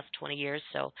over the last 20 years.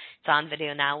 So it's on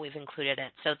video now. We've included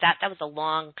it. So that was a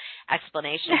long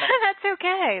explanation. That's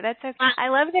okay. That's okay. I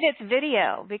love that it's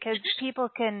video, because people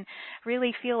can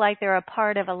really feel like they're a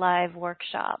part of a live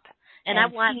workshop. And I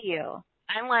want you.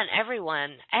 I want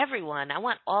everyone, I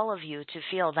want all of you to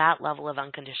feel that level of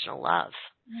unconditional love.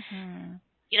 Mm-hmm.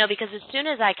 Because as soon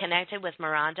as I connected with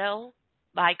Mirando,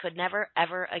 I could never,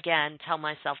 ever again tell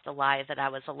myself the lie that I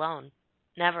was alone.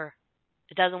 Never.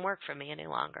 It doesn't work for me any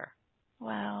longer.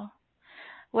 Wow.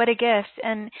 What a gift.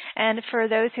 And for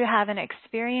those who haven't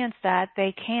experienced that,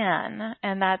 they can.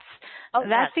 And that's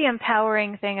the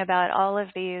empowering thing about all of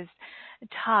these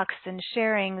talks and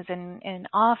sharings and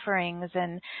offerings.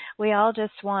 And we all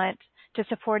just want to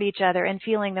support each other and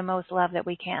feeling the most love that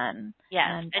we can.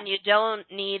 Yes, and you don't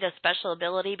need a special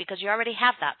ability because you already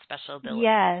have that special ability.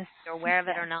 Yes. You're aware of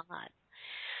it or not.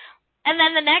 And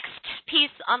then the next piece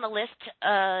on the list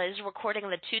is recording of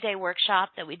the 2-day workshop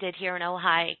that we did here in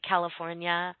Ojai,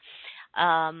 California.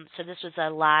 So this was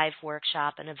a live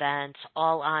workshop, an event,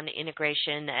 all on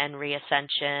integration and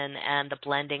re-ascension and the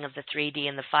blending of the 3D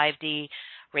and the 5D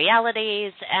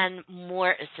realities, and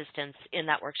more assistance in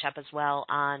that workshop as well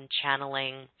on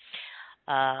channeling.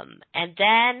 And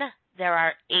then there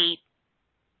are 8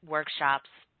 workshops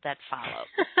that follow.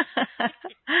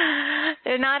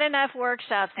 There are not enough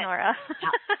workshops, Nora.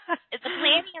 The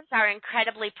Pleiadians are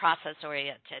incredibly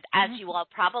process-oriented, as you all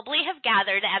probably have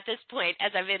gathered at this point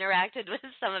as I've interacted with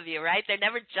some of you, right? They're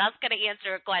never just going to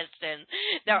answer a question.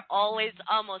 They're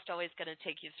almost always going to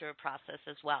take you through a process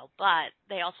as well. But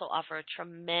they also offer a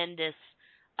tremendous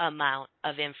amount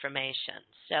of information.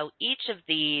 So each of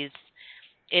these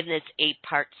in this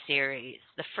 8-part series,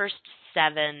 the first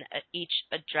 7 each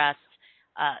address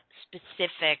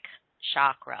specific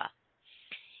chakra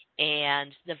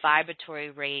and the vibratory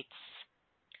rates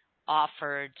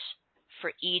offered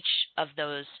for each of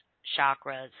those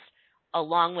chakras,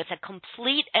 along with a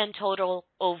complete and total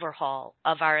overhaul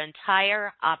of our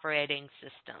entire operating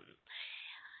system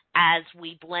as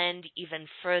we blend even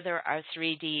further our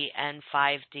 3D and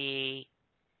 5D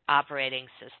operating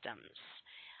systems,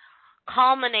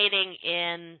 culminating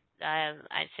in,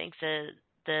 I think, the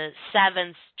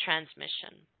 7th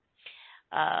transmission,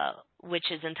 which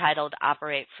is entitled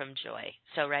Operate from Joy.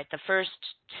 So, right, the first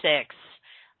 6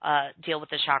 deal with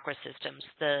the chakra systems.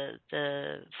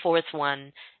 The 4th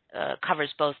one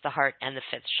covers both the heart and the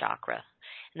 5th chakra.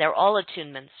 And they're all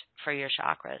attunements for your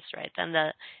chakras, right? Then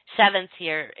the 7th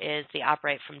here is the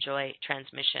Operate from Joy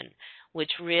transmission,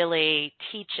 which really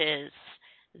teaches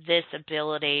this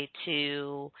ability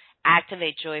to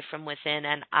activate joy from within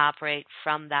and operate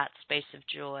from that space of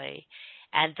joy.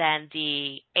 And then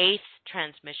the 8th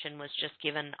transmission was just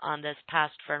given on this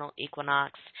past vernal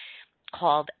equinox,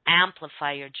 called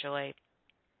Amplify Your Joy,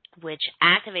 which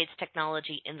activates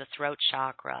technology in the throat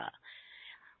chakra,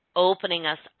 opening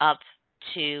us up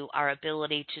to our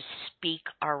ability to speak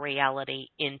our reality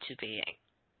into being.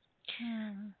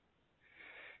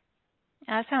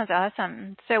 That sounds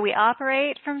awesome. So we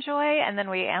operate from joy and then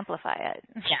we amplify it.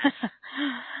 Yes.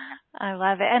 I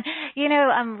love it. And, you know,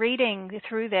 I'm reading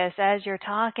through this as you're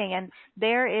talking, and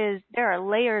there are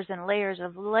layers and layers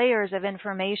of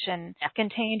information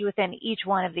contained within each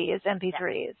one of these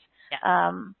MP3s.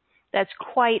 Yeah. That's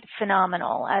quite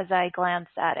phenomenal as I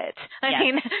glanced at it. I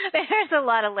mean, there's a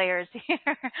lot of layers here.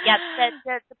 Yes,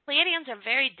 the Pleiadians are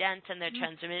very dense in their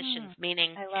transmissions,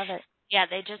 meaning I love it. Yeah,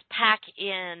 they just pack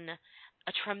in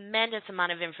a tremendous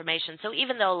amount of information. So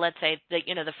even though, let's say,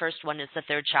 the first one is the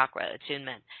 3rd chakra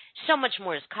attunement, so much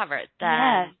more is covered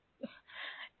than...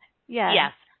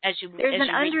 Yes. There's an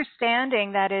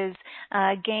understanding that is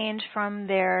gained from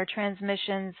their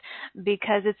transmissions,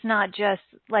 because it's not just,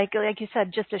 like you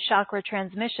said, just a chakra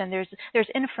transmission. There's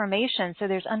information, so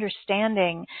there's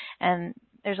understanding, and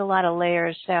there's a lot of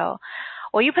layers. So,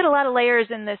 well, you put a lot of layers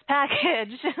in this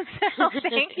package, so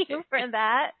thank you for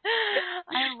that.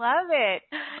 I love it.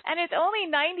 And it's only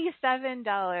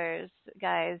 $97,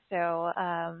 guys. So,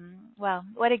 well,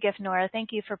 what a gift, Nora.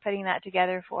 Thank you for putting that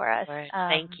together for us. Right.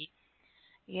 Thank you.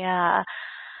 Yeah.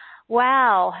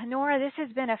 Wow. Nora, this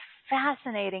has been a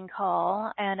fascinating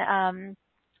call. And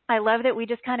I love that we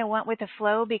just kind of went with the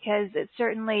flow, because it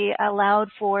certainly allowed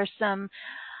for some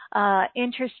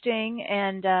interesting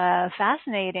and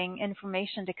fascinating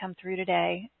information to come through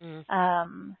today.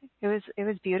 It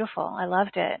was beautiful. I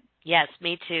loved it. Yes,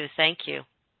 me too. Thank you.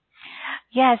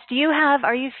 Yes.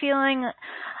 Are you feeling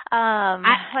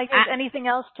like there's anything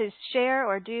else to share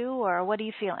or do, or what are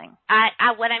you feeling?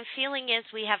 What I'm feeling is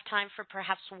we have time for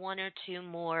perhaps 1 or 2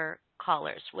 more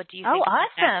callers. What do you think? Oh,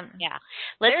 awesome. Yeah.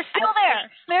 They're still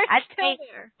there.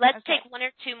 Let's take 1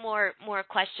 or 2 more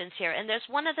questions here. And there's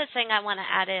one other thing I want to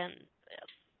add in.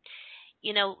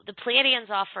 You know, the Pleiadians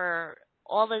offer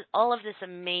all of this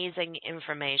amazing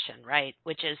information, right?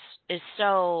 Which is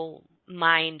so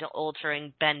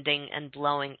mind-altering, bending, and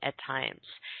blowing at times.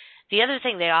 The other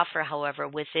thing they offer, however,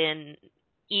 within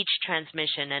each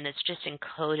transmission, and it's just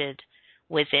encoded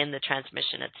within the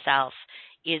transmission itself,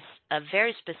 is a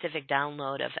very specific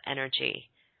download of energy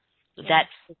that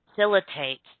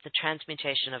facilitates the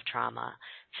transmutation of trauma,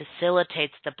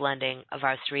 facilitates the blending of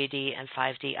our 3D and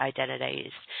 5D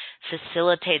identities,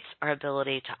 facilitates our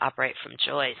ability to operate from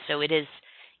joy. So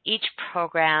each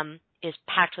program is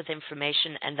packed with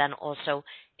information and then also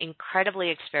incredibly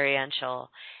experiential.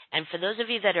 And for those of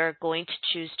you that are going to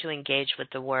choose to engage with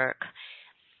the work,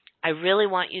 I really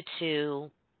want you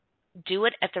to do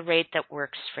it at the rate that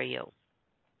works for you.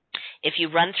 If you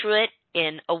run through it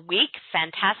in a week,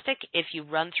 fantastic. If you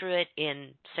run through it in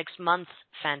 6 months,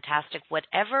 fantastic.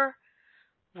 Whatever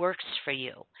works for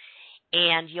you.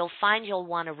 And you'll find you'll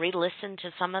want to re-listen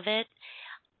to some of it.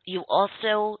 You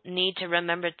also need to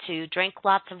remember to drink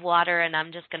lots of water, and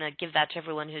I'm just going to give that to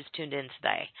everyone who's tuned in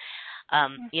today.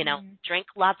 Drink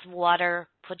lots of water,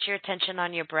 put your attention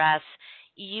on your breath.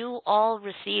 You all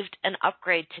received an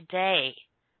upgrade today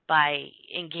by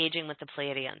engaging with the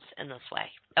Pleiadians in this way.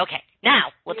 Okay,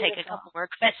 now we'll take a couple more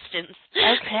questions.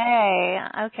 Okay,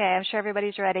 I'm sure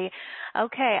everybody's ready.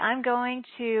 Okay, I'm going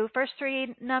to, first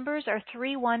 3 numbers are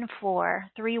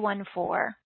 314.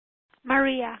 314.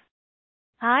 Maria.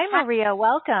 Hi, Maria.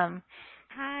 Welcome.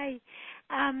 Hi.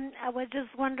 I was just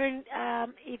wondering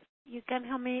if you can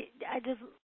help me. I just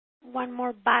want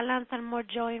more balance and more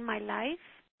joy in my life.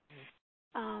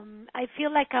 I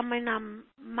feel like I'm in a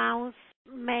mouse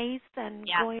maze and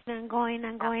going and going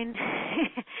and going,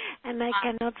 and I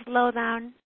cannot slow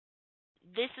down.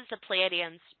 This is the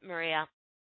Pleiadians, Maria.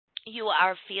 You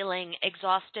are feeling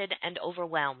exhausted and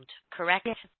overwhelmed, correct?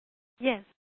 Yes.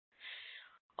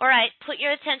 All right, put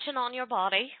your attention on your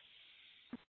body.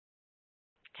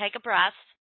 Take a breath.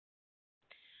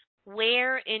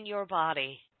 Where in your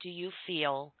body do you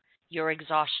feel your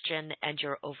exhaustion and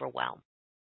your overwhelm?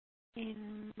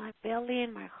 In my belly,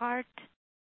 in my heart.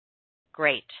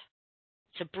 Great.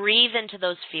 So breathe into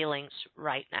those feelings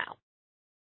right now.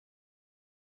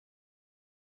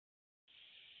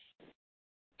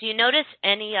 Do you notice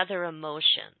any other emotions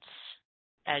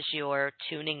as you're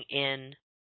tuning in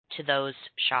to those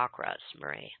chakras,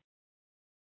 Marie?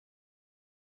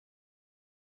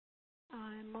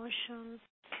 Emotions.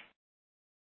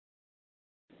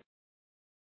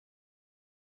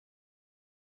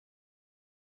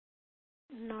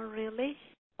 Not really.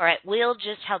 All right, we'll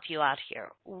just help you out here.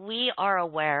 We are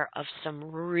aware of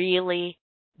some really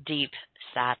deep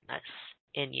sadness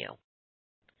in you.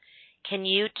 Can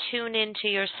you tune into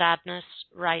your sadness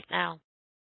right now?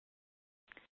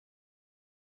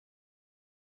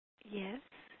 Yes.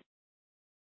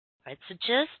 All right, so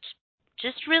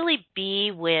just really be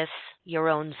with your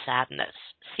own sadness.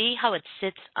 See how it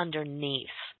sits underneath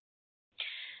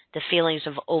the feelings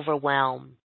of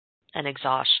overwhelm and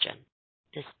exhaustion.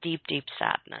 This deep, deep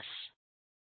sadness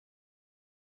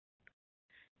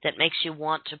that makes you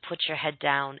want to put your head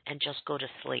down and just go to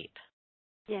sleep.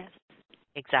 Yes.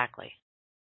 Exactly.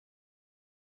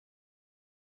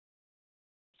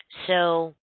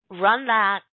 So run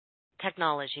that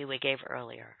technology we gave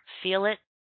earlier. Feel it,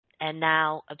 and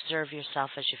now observe yourself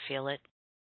as you feel it.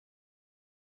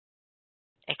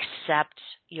 Accept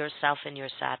yourself in your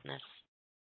sadness.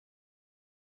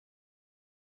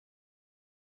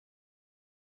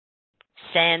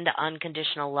 Send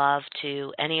unconditional love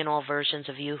to any and all versions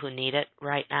of you who need it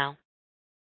right now.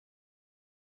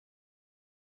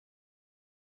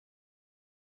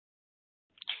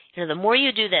 The more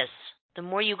you do this, the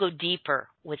more you go deeper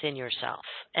within yourself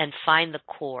and find the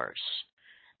cores,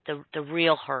 the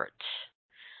real hurt.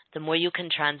 The more you can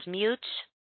transmute,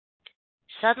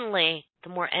 suddenly the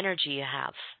more energy you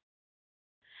have.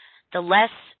 The less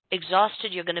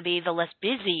exhausted you're going to be, the less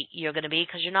busy you're going to be,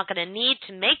 because you're not going to need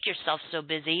to make yourself so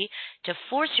busy to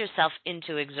force yourself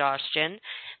into exhaustion,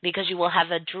 because you will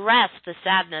have addressed the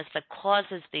sadness that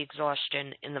causes the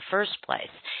exhaustion in the first place.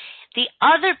 The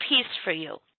other piece for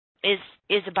you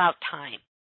is about time.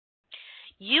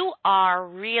 You are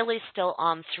really still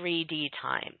on 3D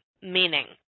time, meaning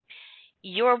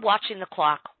you're watching the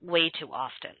clock way too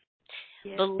often,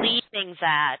 believing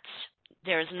that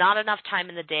there's not enough time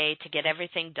in the day to get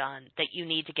everything done that you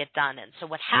need to get done. And so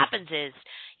what happens is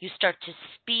you start to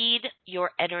speed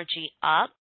your energy up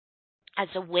as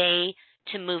a way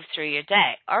to move through your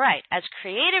day. All right, as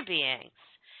creator beings,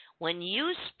 when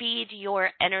you speed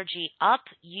your energy up,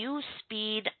 you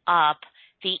speed up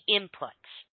the input.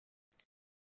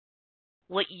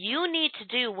 What you need to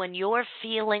do when you're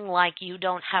feeling like you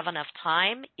don't have enough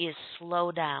time is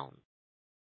slow down.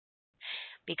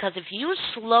 Because if you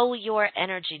slow your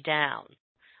energy down,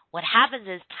 what happens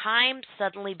is time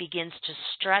suddenly begins to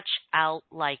stretch out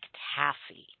like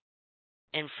taffy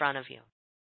in front of you.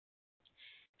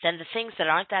 Then the things that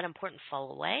aren't that important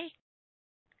fall away.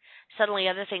 Suddenly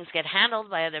other things get handled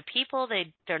by other people.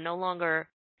 They're no longer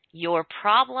your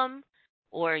problem.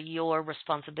 or your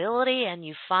responsibility, and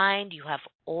you find you have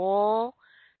all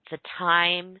the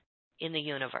time in the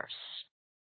universe.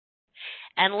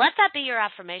 And let that be your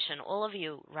affirmation, all of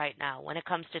you right now, when it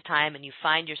comes to time and you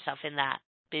find yourself in that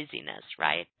busyness,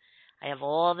 right? I have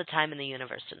all the time in the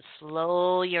universe. And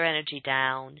slow your energy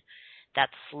down. That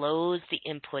slows the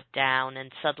input down,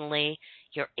 and suddenly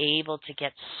you're able to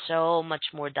get so much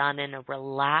more done in a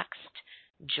relaxed,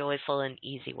 joyful, and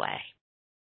easy way.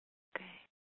 Okay.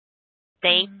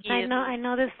 Thank you. I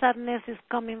know the sadness is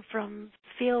coming from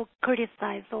feel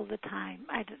criticized all the time.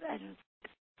 I just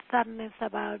sadness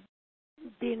about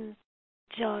being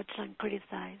judged and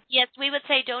criticized. Yes, we would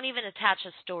say don't even attach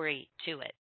a story to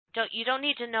it. You don't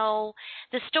need to know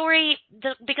the story,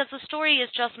 because the story is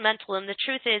just mental. And the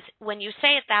truth is, when you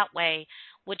say it that way,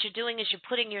 what you're doing is you're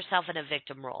putting yourself in a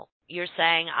victim role. You're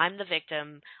saying, I'm the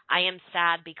victim. I am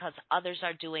sad because others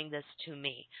are doing this to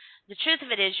me. The truth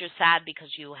of it is you're sad because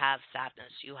you have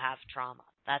sadness. You have trauma.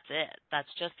 That's it.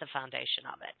 That's just the foundation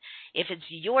of it. If it's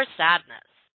your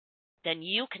sadness, then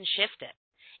you can shift it.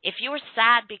 If you're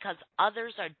sad because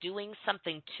others are doing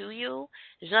something to you,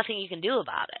 there's nothing you can do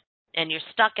about it. And you're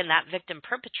stuck in that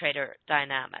victim-perpetrator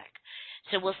dynamic.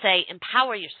 So we'll say,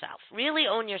 empower yourself. Really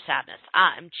own your sadness.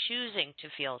 I'm choosing to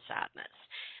feel sadness.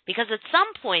 Because at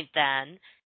some point then,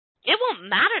 it won't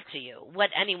matter to you what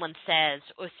anyone says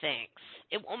or thinks.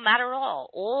 It won't matter at all.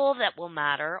 All that will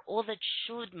matter, all that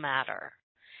should matter,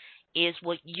 is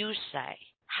what you say,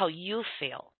 how you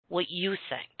feel, what you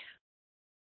think.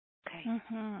 Okay.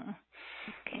 Mm-hmm.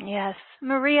 Okay. Yes.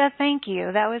 Maria, thank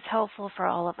you. That was helpful for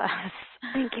all of us.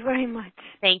 Thank you very much.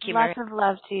 Thank you, Maria. Lots of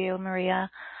love to you, Maria.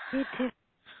 You too.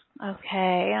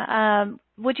 Okay.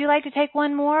 Would you like to take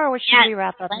one more, or should we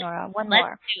wrap up, Nora? One more.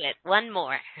 Let's do it. One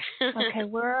more. Okay.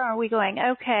 Where are we going?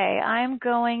 Okay. I'm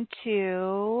going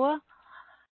to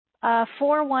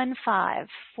 415.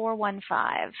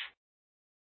 415.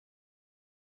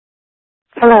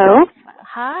 Hello.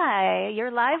 Hi.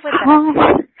 You're live with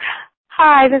us.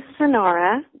 Hi, this is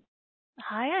Nora.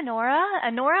 Hi, Nora.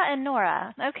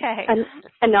 Nora. Okay.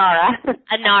 Anara.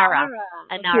 Anara.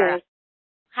 Yes.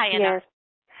 Hi, Anara. Yes.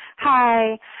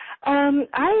 Hi.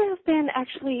 I have been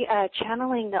actually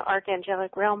channeling the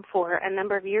archangelic realm for a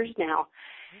number of years now.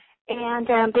 And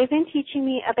they've been teaching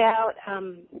me about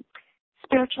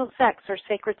spiritual sex or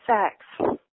sacred sex.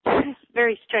 It's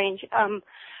very strange.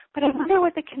 But I wonder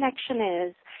what the connection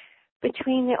is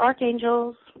between the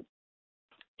archangels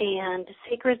and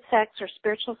sacred sex or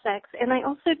spiritual sex. And I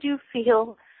also do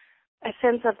feel a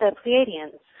sense of the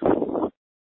Pleiadians.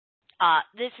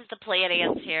 This is the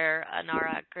Pleiadians here,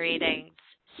 Nora. Greetings.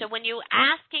 So when you're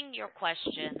asking your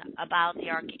question about the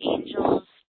archangels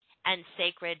and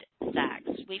sacred sex,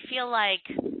 we feel like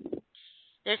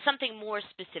there's something more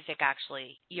specific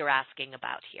actually you're asking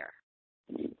about here.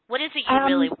 What is it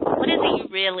you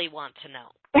really want to know?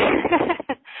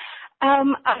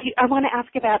 I want to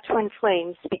ask about twin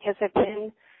flames because I've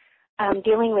been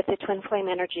dealing with the twin flame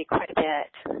energy quite a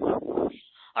bit.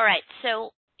 All right,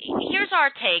 so here's our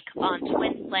take on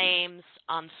twin flames,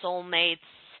 on soulmates,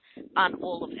 on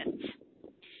all of it.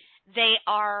 They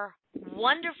are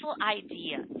wonderful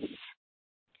ideas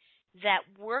that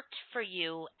worked for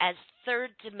you as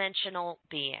third-dimensional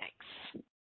beings.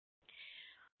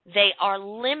 They are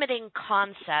limiting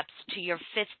concepts to your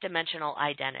fifth-dimensional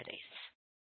identities.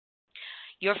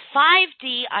 Your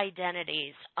 5D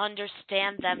identities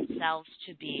understand themselves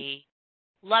to be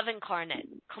love incarnate,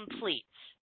 complete,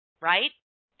 right?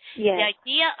 Yes.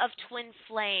 The idea of twin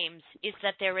flames is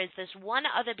that there is this one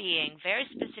other being, very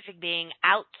specific being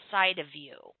outside of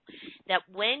you, that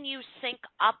when you sync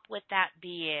up with that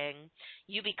being,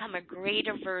 you become a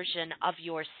greater version of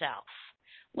yourself.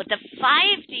 What the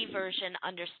 5D version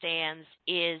understands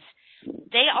is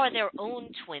they are their own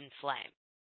twin flame.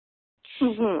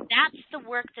 Mm-hmm. That's the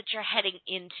work that you're heading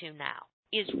into now,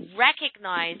 is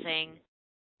recognizing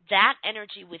that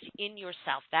energy within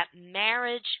yourself, that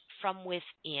marriage from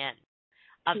within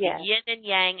of the yin and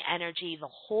yang energy, the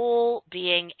whole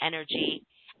being energy,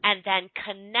 and then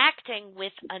connecting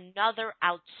with another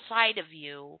outside of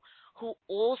you who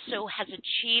also has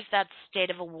achieved that state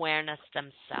of awareness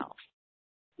themselves.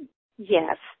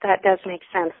 Yes, that does make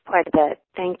sense quite a bit.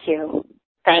 Thank you.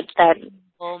 Thank you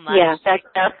so much. Yeah, that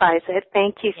clarifies it.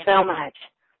 Thank you so much.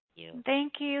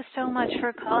 Thank you so much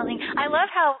for calling. I love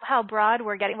how broad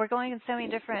we're getting. We're going in so many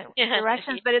different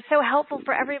directions, but it's so helpful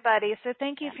for everybody. So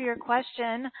thank you for your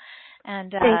question.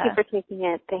 And thank you for taking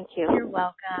it. Thank you. You're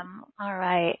welcome. All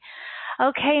right.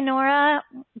 Okay, Nora.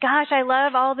 Gosh, I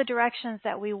love all the directions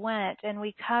that we went and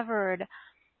we covered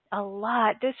a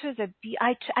lot. This was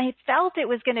I felt it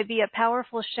was going to be a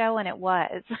powerful show, and it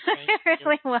was. It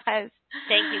really was.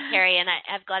 Thank you, Carrie. And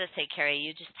I've got to say, Carrie,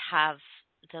 you just have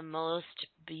the most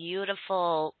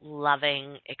beautiful,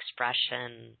 loving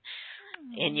expression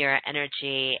in your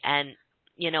energy. And,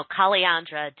 you know,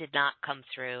 Calliandra did not come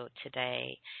through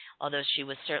today, although she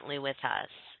was certainly with us.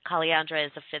 Calliandra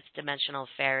is a fifth dimensional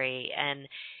fairy. And,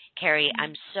 Carrie,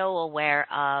 I'm so aware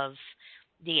of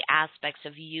the aspects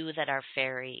of you that are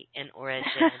fairy in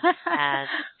origin and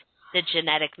the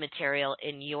genetic material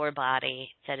in your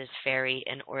body that is fairy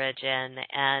in origin.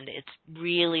 And it's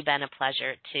really been a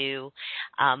pleasure to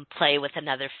play with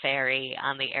another fairy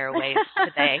on the airwaves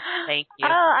today. Thank you.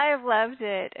 Oh, I've loved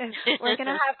it. We're going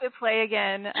to have to play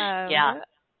again.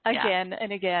 Again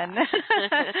and again.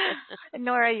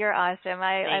 Nora, you're awesome.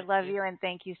 I love you and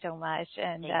thank you so much.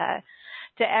 And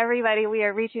to everybody, we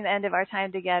are reaching the end of our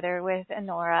time together with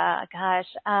Nora.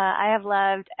 Gosh, I have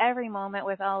loved every moment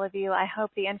with all of you. I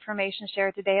hope the information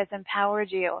shared today has empowered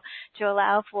you to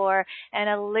allow for an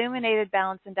illuminated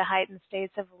balance into heightened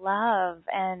states of love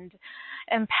and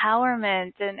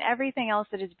empowerment and everything else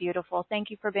that is beautiful.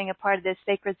 Thank you for being a part of this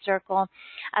sacred circle.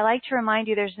 I like to remind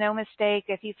you there's no mistake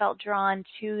if you felt drawn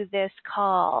to this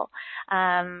call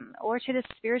or to this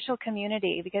spiritual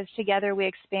community, because together we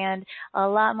expand a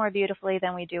lot more beautifully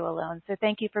than we do alone. So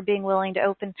thank you for being willing to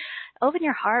open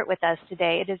your heart with us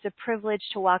today. It is a privilege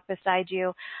to walk beside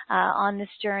you on this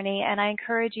journey, and I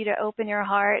encourage you to open your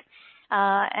heart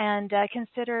and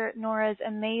consider Nora's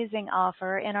amazing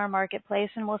offer in our marketplace,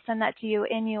 and we'll send that to you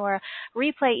in your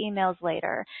replay emails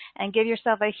later. And give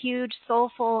yourself a huge,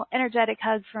 soulful, energetic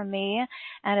hug from me.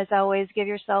 And as always, give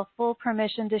yourself full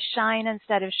permission to shine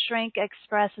instead of shrink,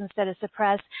 express instead of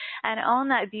suppress, and own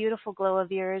that beautiful glow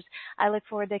of yours. I look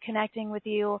forward to connecting with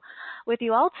you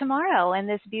all tomorrow in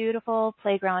this beautiful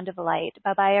playground of light.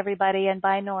 Bye-bye, everybody, and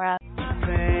bye, Nora. I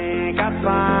think I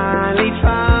finally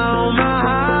found my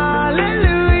hallelujah.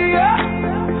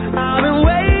 I've been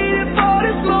waiting for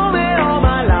this moment all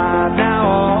my life. Now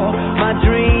all my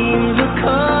dreams are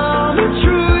coming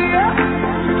true, yeah.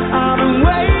 I've been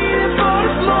waiting for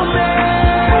this moment.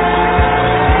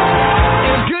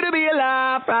 It's good to be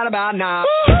alive right about now.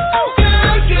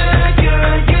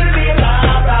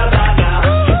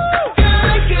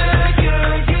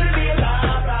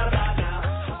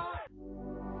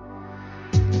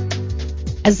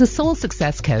 As the Soul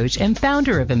Success Coach and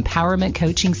founder of Empowerment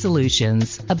Coaching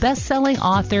Solutions, a best-selling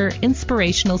author,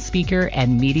 inspirational speaker,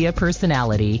 and media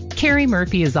personality, Carrie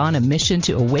Murphy is on a mission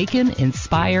to awaken,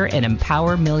 inspire, and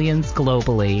empower millions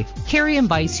globally. Carrie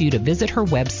invites you to visit her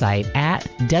website at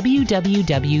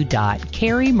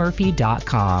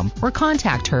www.carriemurphy.com or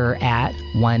contact her at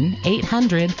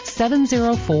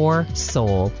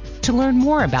 1-800-704-SOUL. to learn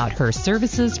more about her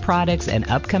services, products, and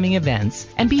upcoming events.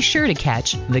 And be sure to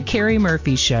catch The Carrie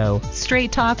Murphy Show,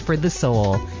 Straight Talk for the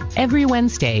Soul, every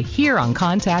Wednesday here on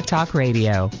Contact Talk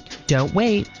Radio. Don't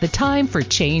wait. The time for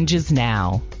change is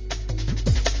now.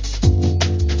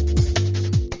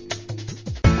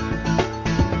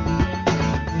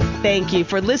 Thank you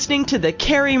for listening to The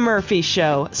Carrie Murphy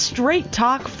Show, Straight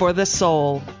Talk for the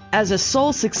Soul. As a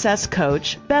soul success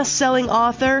coach, best-selling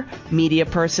author, media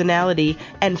personality,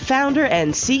 and founder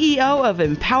and CEO of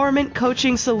Empowerment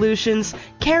Coaching Solutions,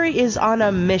 Carrie is on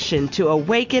a mission to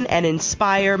awaken and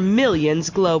inspire millions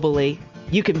globally.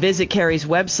 You can visit Carrie's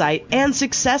website and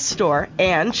success store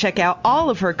and check out all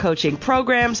of her coaching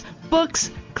programs,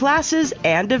 books, classes,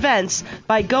 and events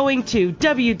by going to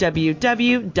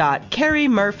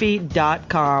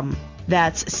www.carriemurphy.com.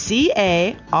 That's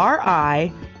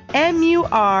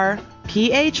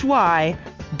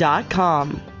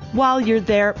CARIMURPHY.com. While you're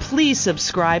there, please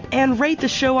subscribe and rate the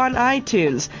show on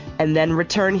iTunes, and then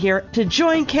return here to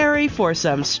join Carrie for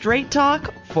some straight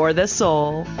talk for the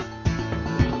soul.